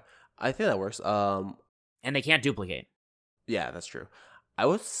 Okay. I think that works. And they can't duplicate. Yeah, that's true. I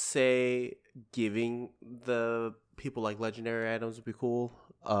would say giving the people legendary items would be cool.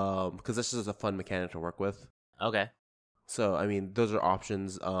 Because that's just a fun mechanic to work with. Okay. So, I mean, those are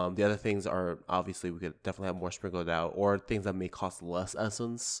options. The other things are, obviously, we could definitely have more sprinkled out. Or things that may cost less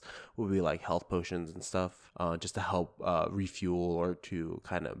essence would be health potions and stuff. Just to help refuel or to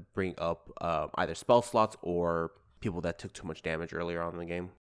kind of bring up either spell slots or people that took too much damage earlier on in the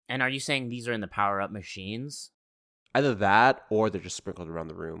game. And are you saying these are in the power-up machines? Either that or they're just sprinkled around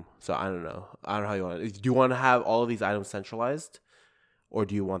the room. So, I don't know. I don't know how you want to... Do you want to have all of these items centralized? Or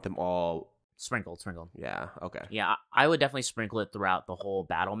do you want them all... Sprinkled. Yeah, okay. Yeah, I would definitely sprinkle it throughout the whole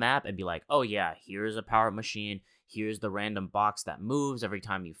battle map and be oh yeah, here's a power machine, here's the random box that moves every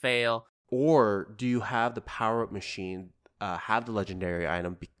time you fail. Or do you have the power-up machine have the legendary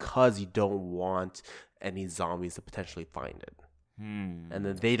item because you don't want any zombies to potentially find it? And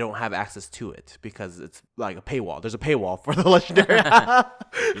then they don't have access to it because it's a paywall. There's a paywall for the legendary.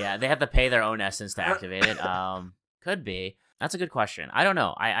 Yeah, they have to pay their own essence to activate it. Could be. That's a good question. I don't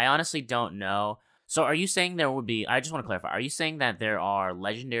know. I honestly don't know. So are you saying there would be, I just want to clarify, are you saying that there are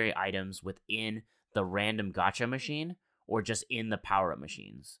legendary items within the random gacha machine or just in the power-up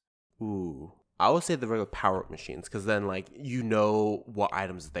machines? Ooh. I would say the regular power-up machines, because then, like, you know what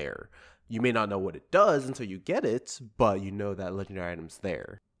item's there. You may not know what it does until you get it, but you know that legendary item's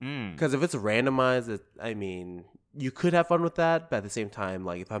there. Because if it's randomized, I mean, you could have fun with that, but at the same time,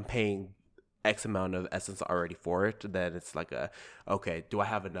 like, if I'm paying X amount of essence already for it, then it's like okay, do I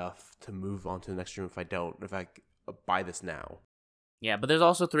have enough to move on to the next room if I buy this now? Yeah, but there's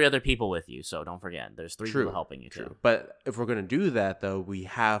also 3 other people with you, so don't forget. There's 3 True, people helping you, true. too. But if we're going to do that, though, we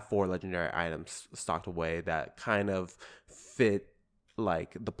have 4 legendary items stocked away that kind of fit,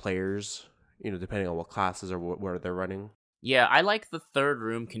 like, the players, depending on what classes or where they're running. Yeah, I like the 3rd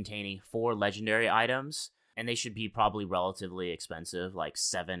room containing 4 legendary items, and they should be probably relatively expensive, like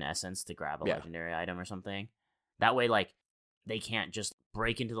 7 essence to grab a legendary item or something. That way, like, they can't just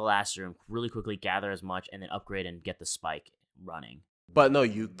break into the last room, really quickly gather as much, and then upgrade and get the spike running. But no,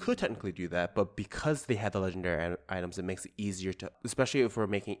 you could technically do that, but because they have the legendary items, it makes it easier to, especially if we're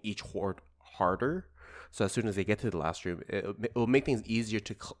making each horde harder. So as soon as they get to the last room, it will make things easier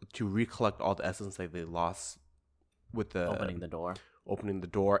to recollect all the essence that they lost with the opening the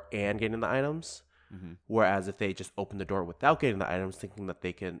door and getting the items. Mm-hmm. Whereas if they just open the door without getting the items, thinking that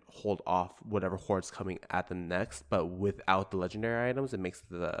they can hold off whatever horde's coming at them next, but without the legendary items, it makes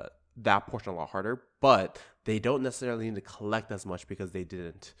that portion a lot harder. But they don't necessarily need to collect as much because they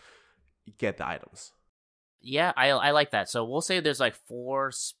didn't get the items. Yeah, I like that. So we'll say there's like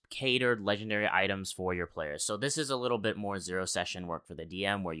 4 catered legendary items for your players. So this is a little bit more zero session work for the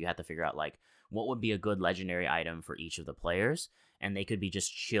DM, where you have to figure out like what would be a good legendary item for each of the players, and they could be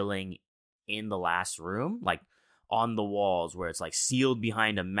just chilling in the last room, like on the walls, where it's like sealed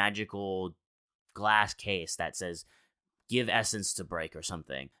behind a magical glass case that says give essence to break or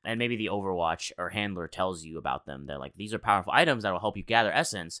something. And maybe the Overwatch or handler tells you about them. They're like, these are powerful items that will help you gather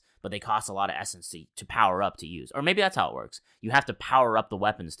essence, but they cost a lot of essence to power up to use. Or maybe that's how it works. You have to power up the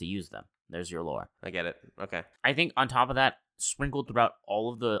weapons to use them. There's your lore. I get it. Okay. I think on top of that, sprinkled throughout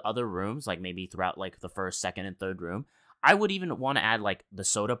all of the other rooms, like maybe throughout like the 1st, 2nd, and 3rd room, I would even want to add like the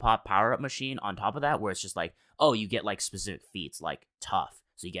soda pop power up machine on top of that, where it's just like, oh, you get like specific feats like tough,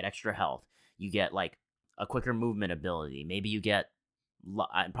 so you get extra health. You get like a quicker movement ability. Maybe you get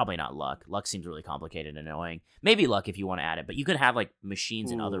probably not luck. Luck seems really complicated and annoying. Maybe luck if you want to add it, but you could have like machines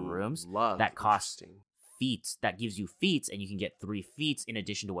in other rooms that cost feats, that gives you feats, and you can get 3 feats in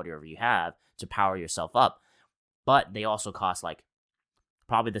addition to whatever you have to power yourself up. But they also cost like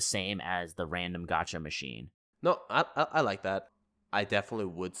probably the same as the random gacha machine. No, I like that. I definitely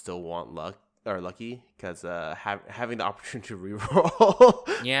would still want lucky, because having the opportunity to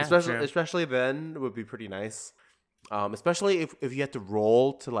reroll, especially then, would be pretty nice. Especially if you have to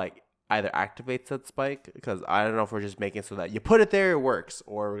roll to like either activate said spike, because I don't know if we're just making it so that you put it there, it works,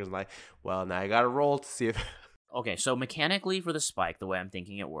 or we're just like, well, now I gotta roll to see if. Okay, so mechanically for the spike, the way I'm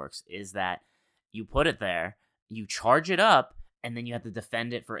thinking it works is that you put it there, you charge it up, and then you have to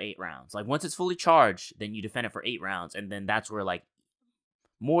defend it for 8 rounds. Like, once it's fully charged, then you defend it for 8 rounds, and then that's where, like,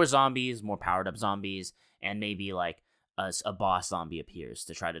 more zombies, more powered-up zombies, and maybe, like, a boss zombie appears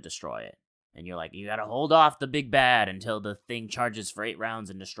to try to destroy it. And you're like, you gotta hold off the big bad until the thing charges for 8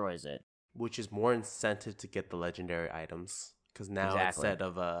 rounds and destroys it. Which is more incentive to get the legendary items. Because now, instead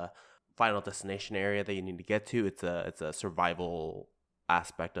of a final destination area that you need to get to, it's a survival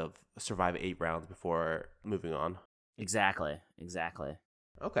aspect of survive 8 rounds before moving on. Exactly.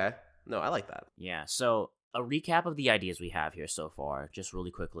 Okay. No, I like that. Yeah, so a recap of the ideas we have here so far, just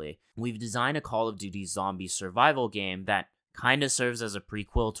really quickly. We've designed a Call of Duty zombie survival game that kind of serves as a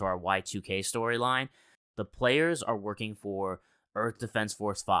prequel to our Y2K storyline. The players are working for Earth Defense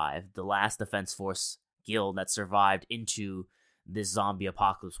Force 5, the last Defense Force guild that survived into this zombie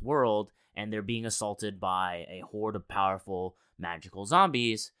apocalypse world, and they're being assaulted by a horde of powerful magical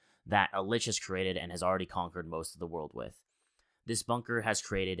zombies that a lich has created and has already conquered most of the world with. This bunker has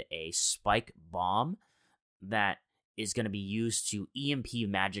created a spike bomb that is going to be used to EMP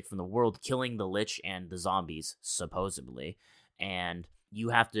magic from the world, killing the lich and the zombies, supposedly. And you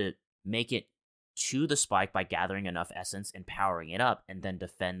have to make it to the spike by gathering enough essence and powering it up, and then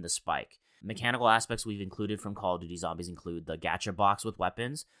defend the spike. Mechanical aspects we've included from Call of Duty Zombies include the gacha box with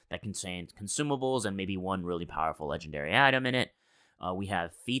weapons that contain consumables and maybe one really powerful legendary item in it. We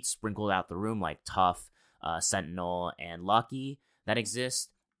have feats sprinkled out the room like Tough, Sentinel, and Lucky that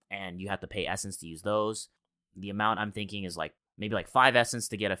exist, and you have to pay essence to use those. The amount I'm thinking is like maybe like 5 essence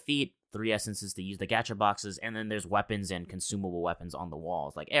to get a feat, 3 essences to use the gacha boxes, and then there's weapons and consumable weapons on the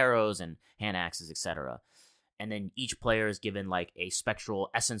walls like arrows and hand axes, etc. and then each player is given like a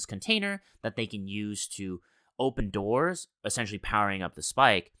spectral essence container that they can use to open doors, essentially powering up the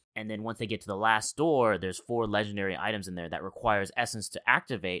spike. And then once they get to the last door, there's 4 legendary items in there that requires essence to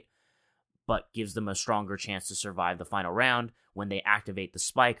activate, but gives them a stronger chance to survive the final round when they activate the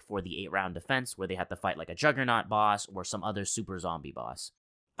spike for the 8-round defense, where they have to fight like a Juggernaut boss or some other super zombie boss.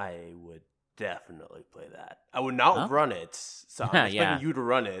 I would definitely play that. I would not run it, so I'm expecting you to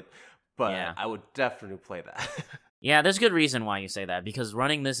run it, but I would definitely play that. Yeah, there's good reason why you say that, because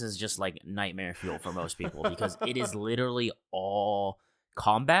running this is just like nightmare fuel for most people, because it is literally all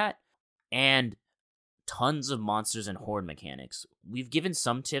combat and tons of monsters and horde mechanics. We've given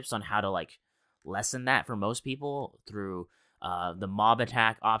some tips on how to like lessen that for most people through the mob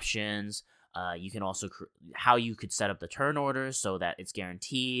attack options. You can also how you could set up the turn orders so that it's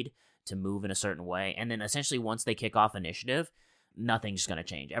guaranteed to move in a certain way, and then essentially once they kick off initiative, nothing's going to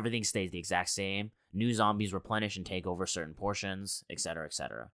change. Everything stays the exact same. New zombies replenish and take over certain portions, etc.,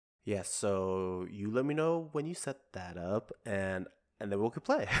 etc. Yeah, so you let me know when you set that up, and then we could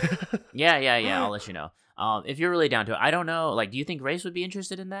play. Yeah. I'll let you know. If you're really down to it. I don't know. Like, do you think Grace would be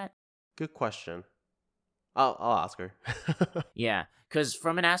interested in that? Good question. I'll ask her. Yeah, because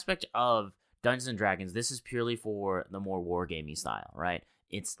from an aspect of Dungeons and Dragons, this is purely for the more wargaming style, right?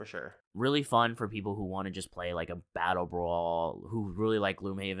 It's for sure really fun for people who want to just play like a battle brawl, who really like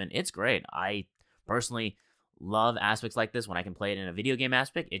Gloomhaven. It's great. I personally love aspects like this when I can play it in a video game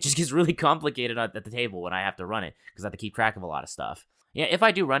aspect. It just gets really complicated at the table when I have to run it, because I have to keep track of a lot of stuff. Yeah, if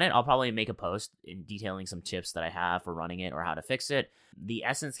I do run it, I'll probably make a post in detailing some tips that I have for running it or how to fix it. The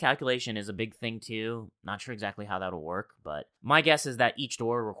essence calculation is a big thing too. Not sure exactly how that'll work, but my guess is that each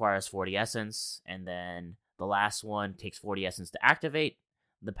door requires 40 essence, and then the last one takes 40 essence to activate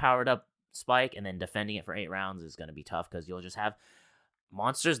the powered up spike, and then defending it for 8 rounds is going to be tough because you'll just have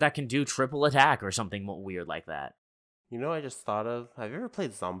monsters that can do triple attack or something weird like that. You know, I just thought of, have you ever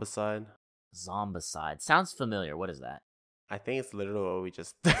played Zombicide? Zombicide sounds familiar. What is that? I think it's literally what we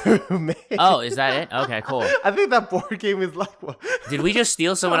just made. Oh, is that it? Okay, cool. I think that board game is like what? Did we just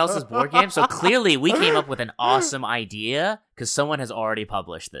steal someone else's board game? So clearly we came up with an awesome idea because someone has already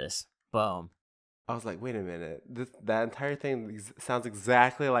published this. Boom. I was like, wait a minute. That entire thing sounds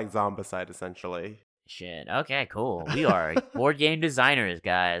exactly like Zombicide, essentially. Shit. Okay, cool. We are board game designers,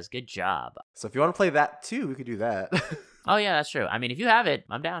 guys. Good job. So if you want to play that too, we could do that. Oh, yeah, that's true. I mean, if you have it,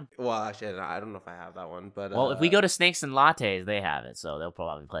 I'm down. Well, actually, I don't know if I have that one. But well, if we go to Snakes and Lattes, they have it, so they'll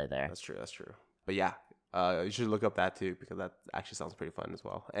probably play there. That's true. But yeah, you should look up that too, because that actually sounds pretty fun as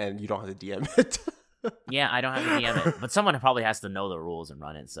well. And you don't have to DM it. Yeah, I don't have to DM it, but someone probably has to know the rules and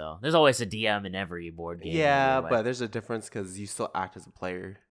run it, so there's always a DM in every board game. Yeah, but there's a difference because you still act as a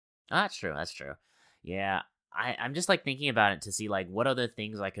player. That's true. Yeah, I'm just like thinking about it to see like what other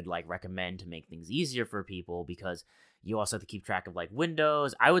things I could like recommend to make things easier for people, because you also have to keep track of like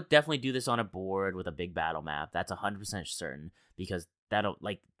windows. I would definitely do this on a board with a big battle map. That's 100% certain, because that'll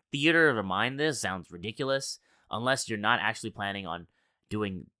like theater of the mind. This sounds ridiculous unless you're not actually planning on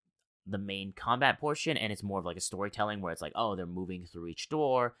doing the main combat portion, and it's more of like a storytelling where it's like, oh, they're moving through each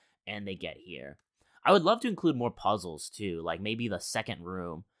door and they get here. I would love to include more puzzles too, like maybe the second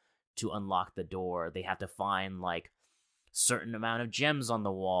room to unlock the door. They have to find like certain amount of gems on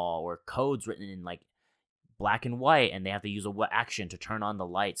the wall or codes written in like black and white, and they have to use a action to turn on the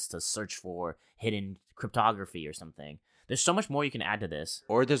lights to search for hidden cryptography or something. There's so much more you can add to this.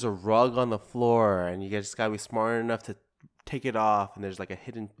 Or there's a rug on the floor and you just gotta be smart enough to take it off, and there's like a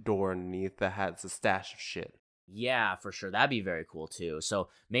hidden door underneath that has a stash of shit. Yeah, for sure. That'd be very cool too. So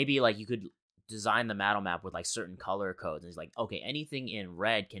maybe like you could design the battle map with like certain color codes, and it's like, okay, anything in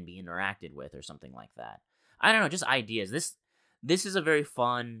red can be interacted with or something like that. I don't know, just ideas. This is a very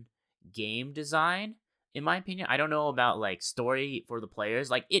fun game design, in my opinion. I don't know about like story for the players.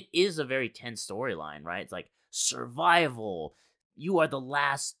 Like, it is a very tense storyline, right? It's like survival. You are the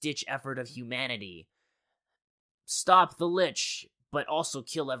last ditch effort of humanity. Stop the Lich, but also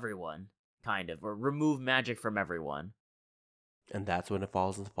kill everyone, kind of, or remove magic from everyone. And that's when it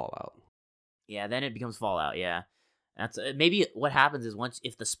falls into Fallout. Yeah, then it becomes Fallout, yeah. That's maybe what happens is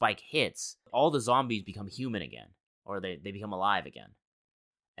if the spike hits, all the zombies become human again, or they become alive again.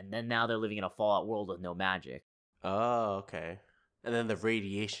 And then now they're living in a Fallout world with no magic. Oh, okay. And then the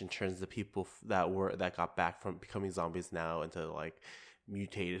radiation turns the people that got back from becoming zombies now into like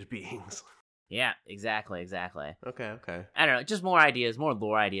mutated beings. Yeah, exactly. Okay. I don't know, just more ideas, more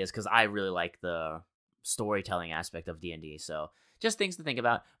lore ideas, because I really like the storytelling aspect of D&D, so just things to think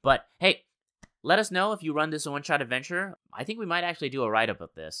about. But hey, let us know if you run this one-shot adventure. I think we might actually do a write-up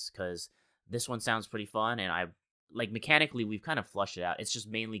of this, because this one sounds pretty fun, and mechanically, we've kind of flushed it out. It's just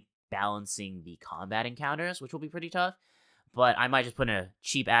mainly balancing the combat encounters, which will be pretty tough. But I might just put in a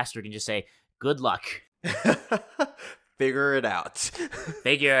cheap asterisk and just say, good luck. Figure it out.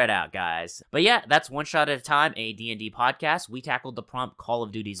 Figure it out, guys. But yeah, that's One Shot at a Time, a D&D podcast. We tackled the prompt Call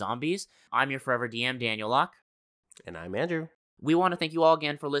of Duty Zombies. I'm your forever DM, Daniel Locke. And I'm Andrew. We want to thank you all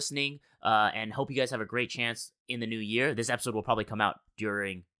again for listening, and hope you guys have a great chance in the new year. This episode will probably come out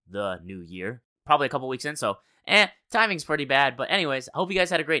during the new year, probably a couple weeks in, so timing's pretty bad. But anyways, I hope you guys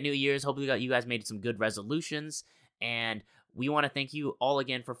had a great New Year's. Hopefully you guys made some good resolutions, and we want to thank you all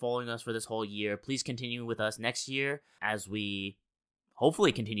again for following us for this whole year. Please continue with us next year as we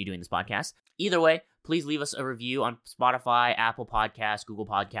hopefully continue doing this podcast. Either way, please leave us a review on Spotify, Apple Podcasts, Google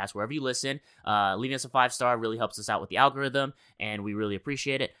Podcasts, wherever you listen. Leaving us a 5-star really helps us out with the algorithm, and we really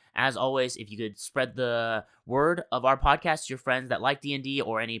appreciate it. As always, if you could spread the word of our podcast to your friends that like D&D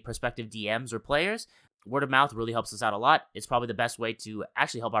or any prospective DMs or players, word of mouth really helps us out a lot. It's probably the best way to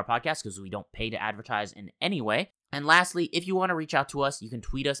actually help our podcast because we don't pay to advertise in any way. And lastly, if you want to reach out to us, you can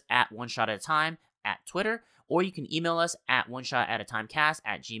tweet us at One Shot at a Time at Twitter, or you can email us at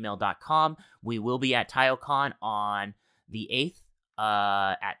oneshotatimecast@gmail.com. We will be at TioCon on the 8th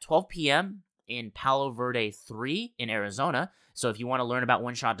at 12 p.m. in Palo Verde 3 in Arizona. So if you want to learn about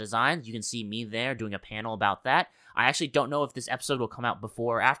one-shot designs, you can see me there doing a panel about that. I actually don't know if this episode will come out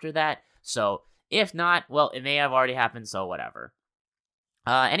before or after that. So if not, well, it may have already happened, so whatever.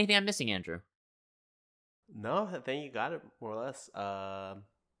 Anything I'm missing, Andrew? No, I think you got it more or less.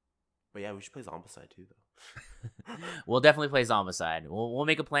 But yeah, we should play Zombicide too, though. We'll definitely play Zombicide. We'll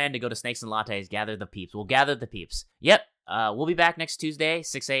make a plan to go to Snakes and Lattes, gather the peeps. We'll gather the peeps. Yep. We'll be back next Tuesday,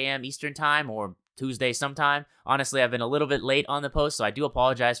 6 a.m. Eastern Time, or Tuesday sometime. Honestly, I've been a little bit late on the post, so I do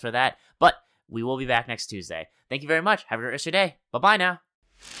apologize for that. But we will be back next Tuesday. Thank you very much. Have a great rest of your day. Bye-bye now.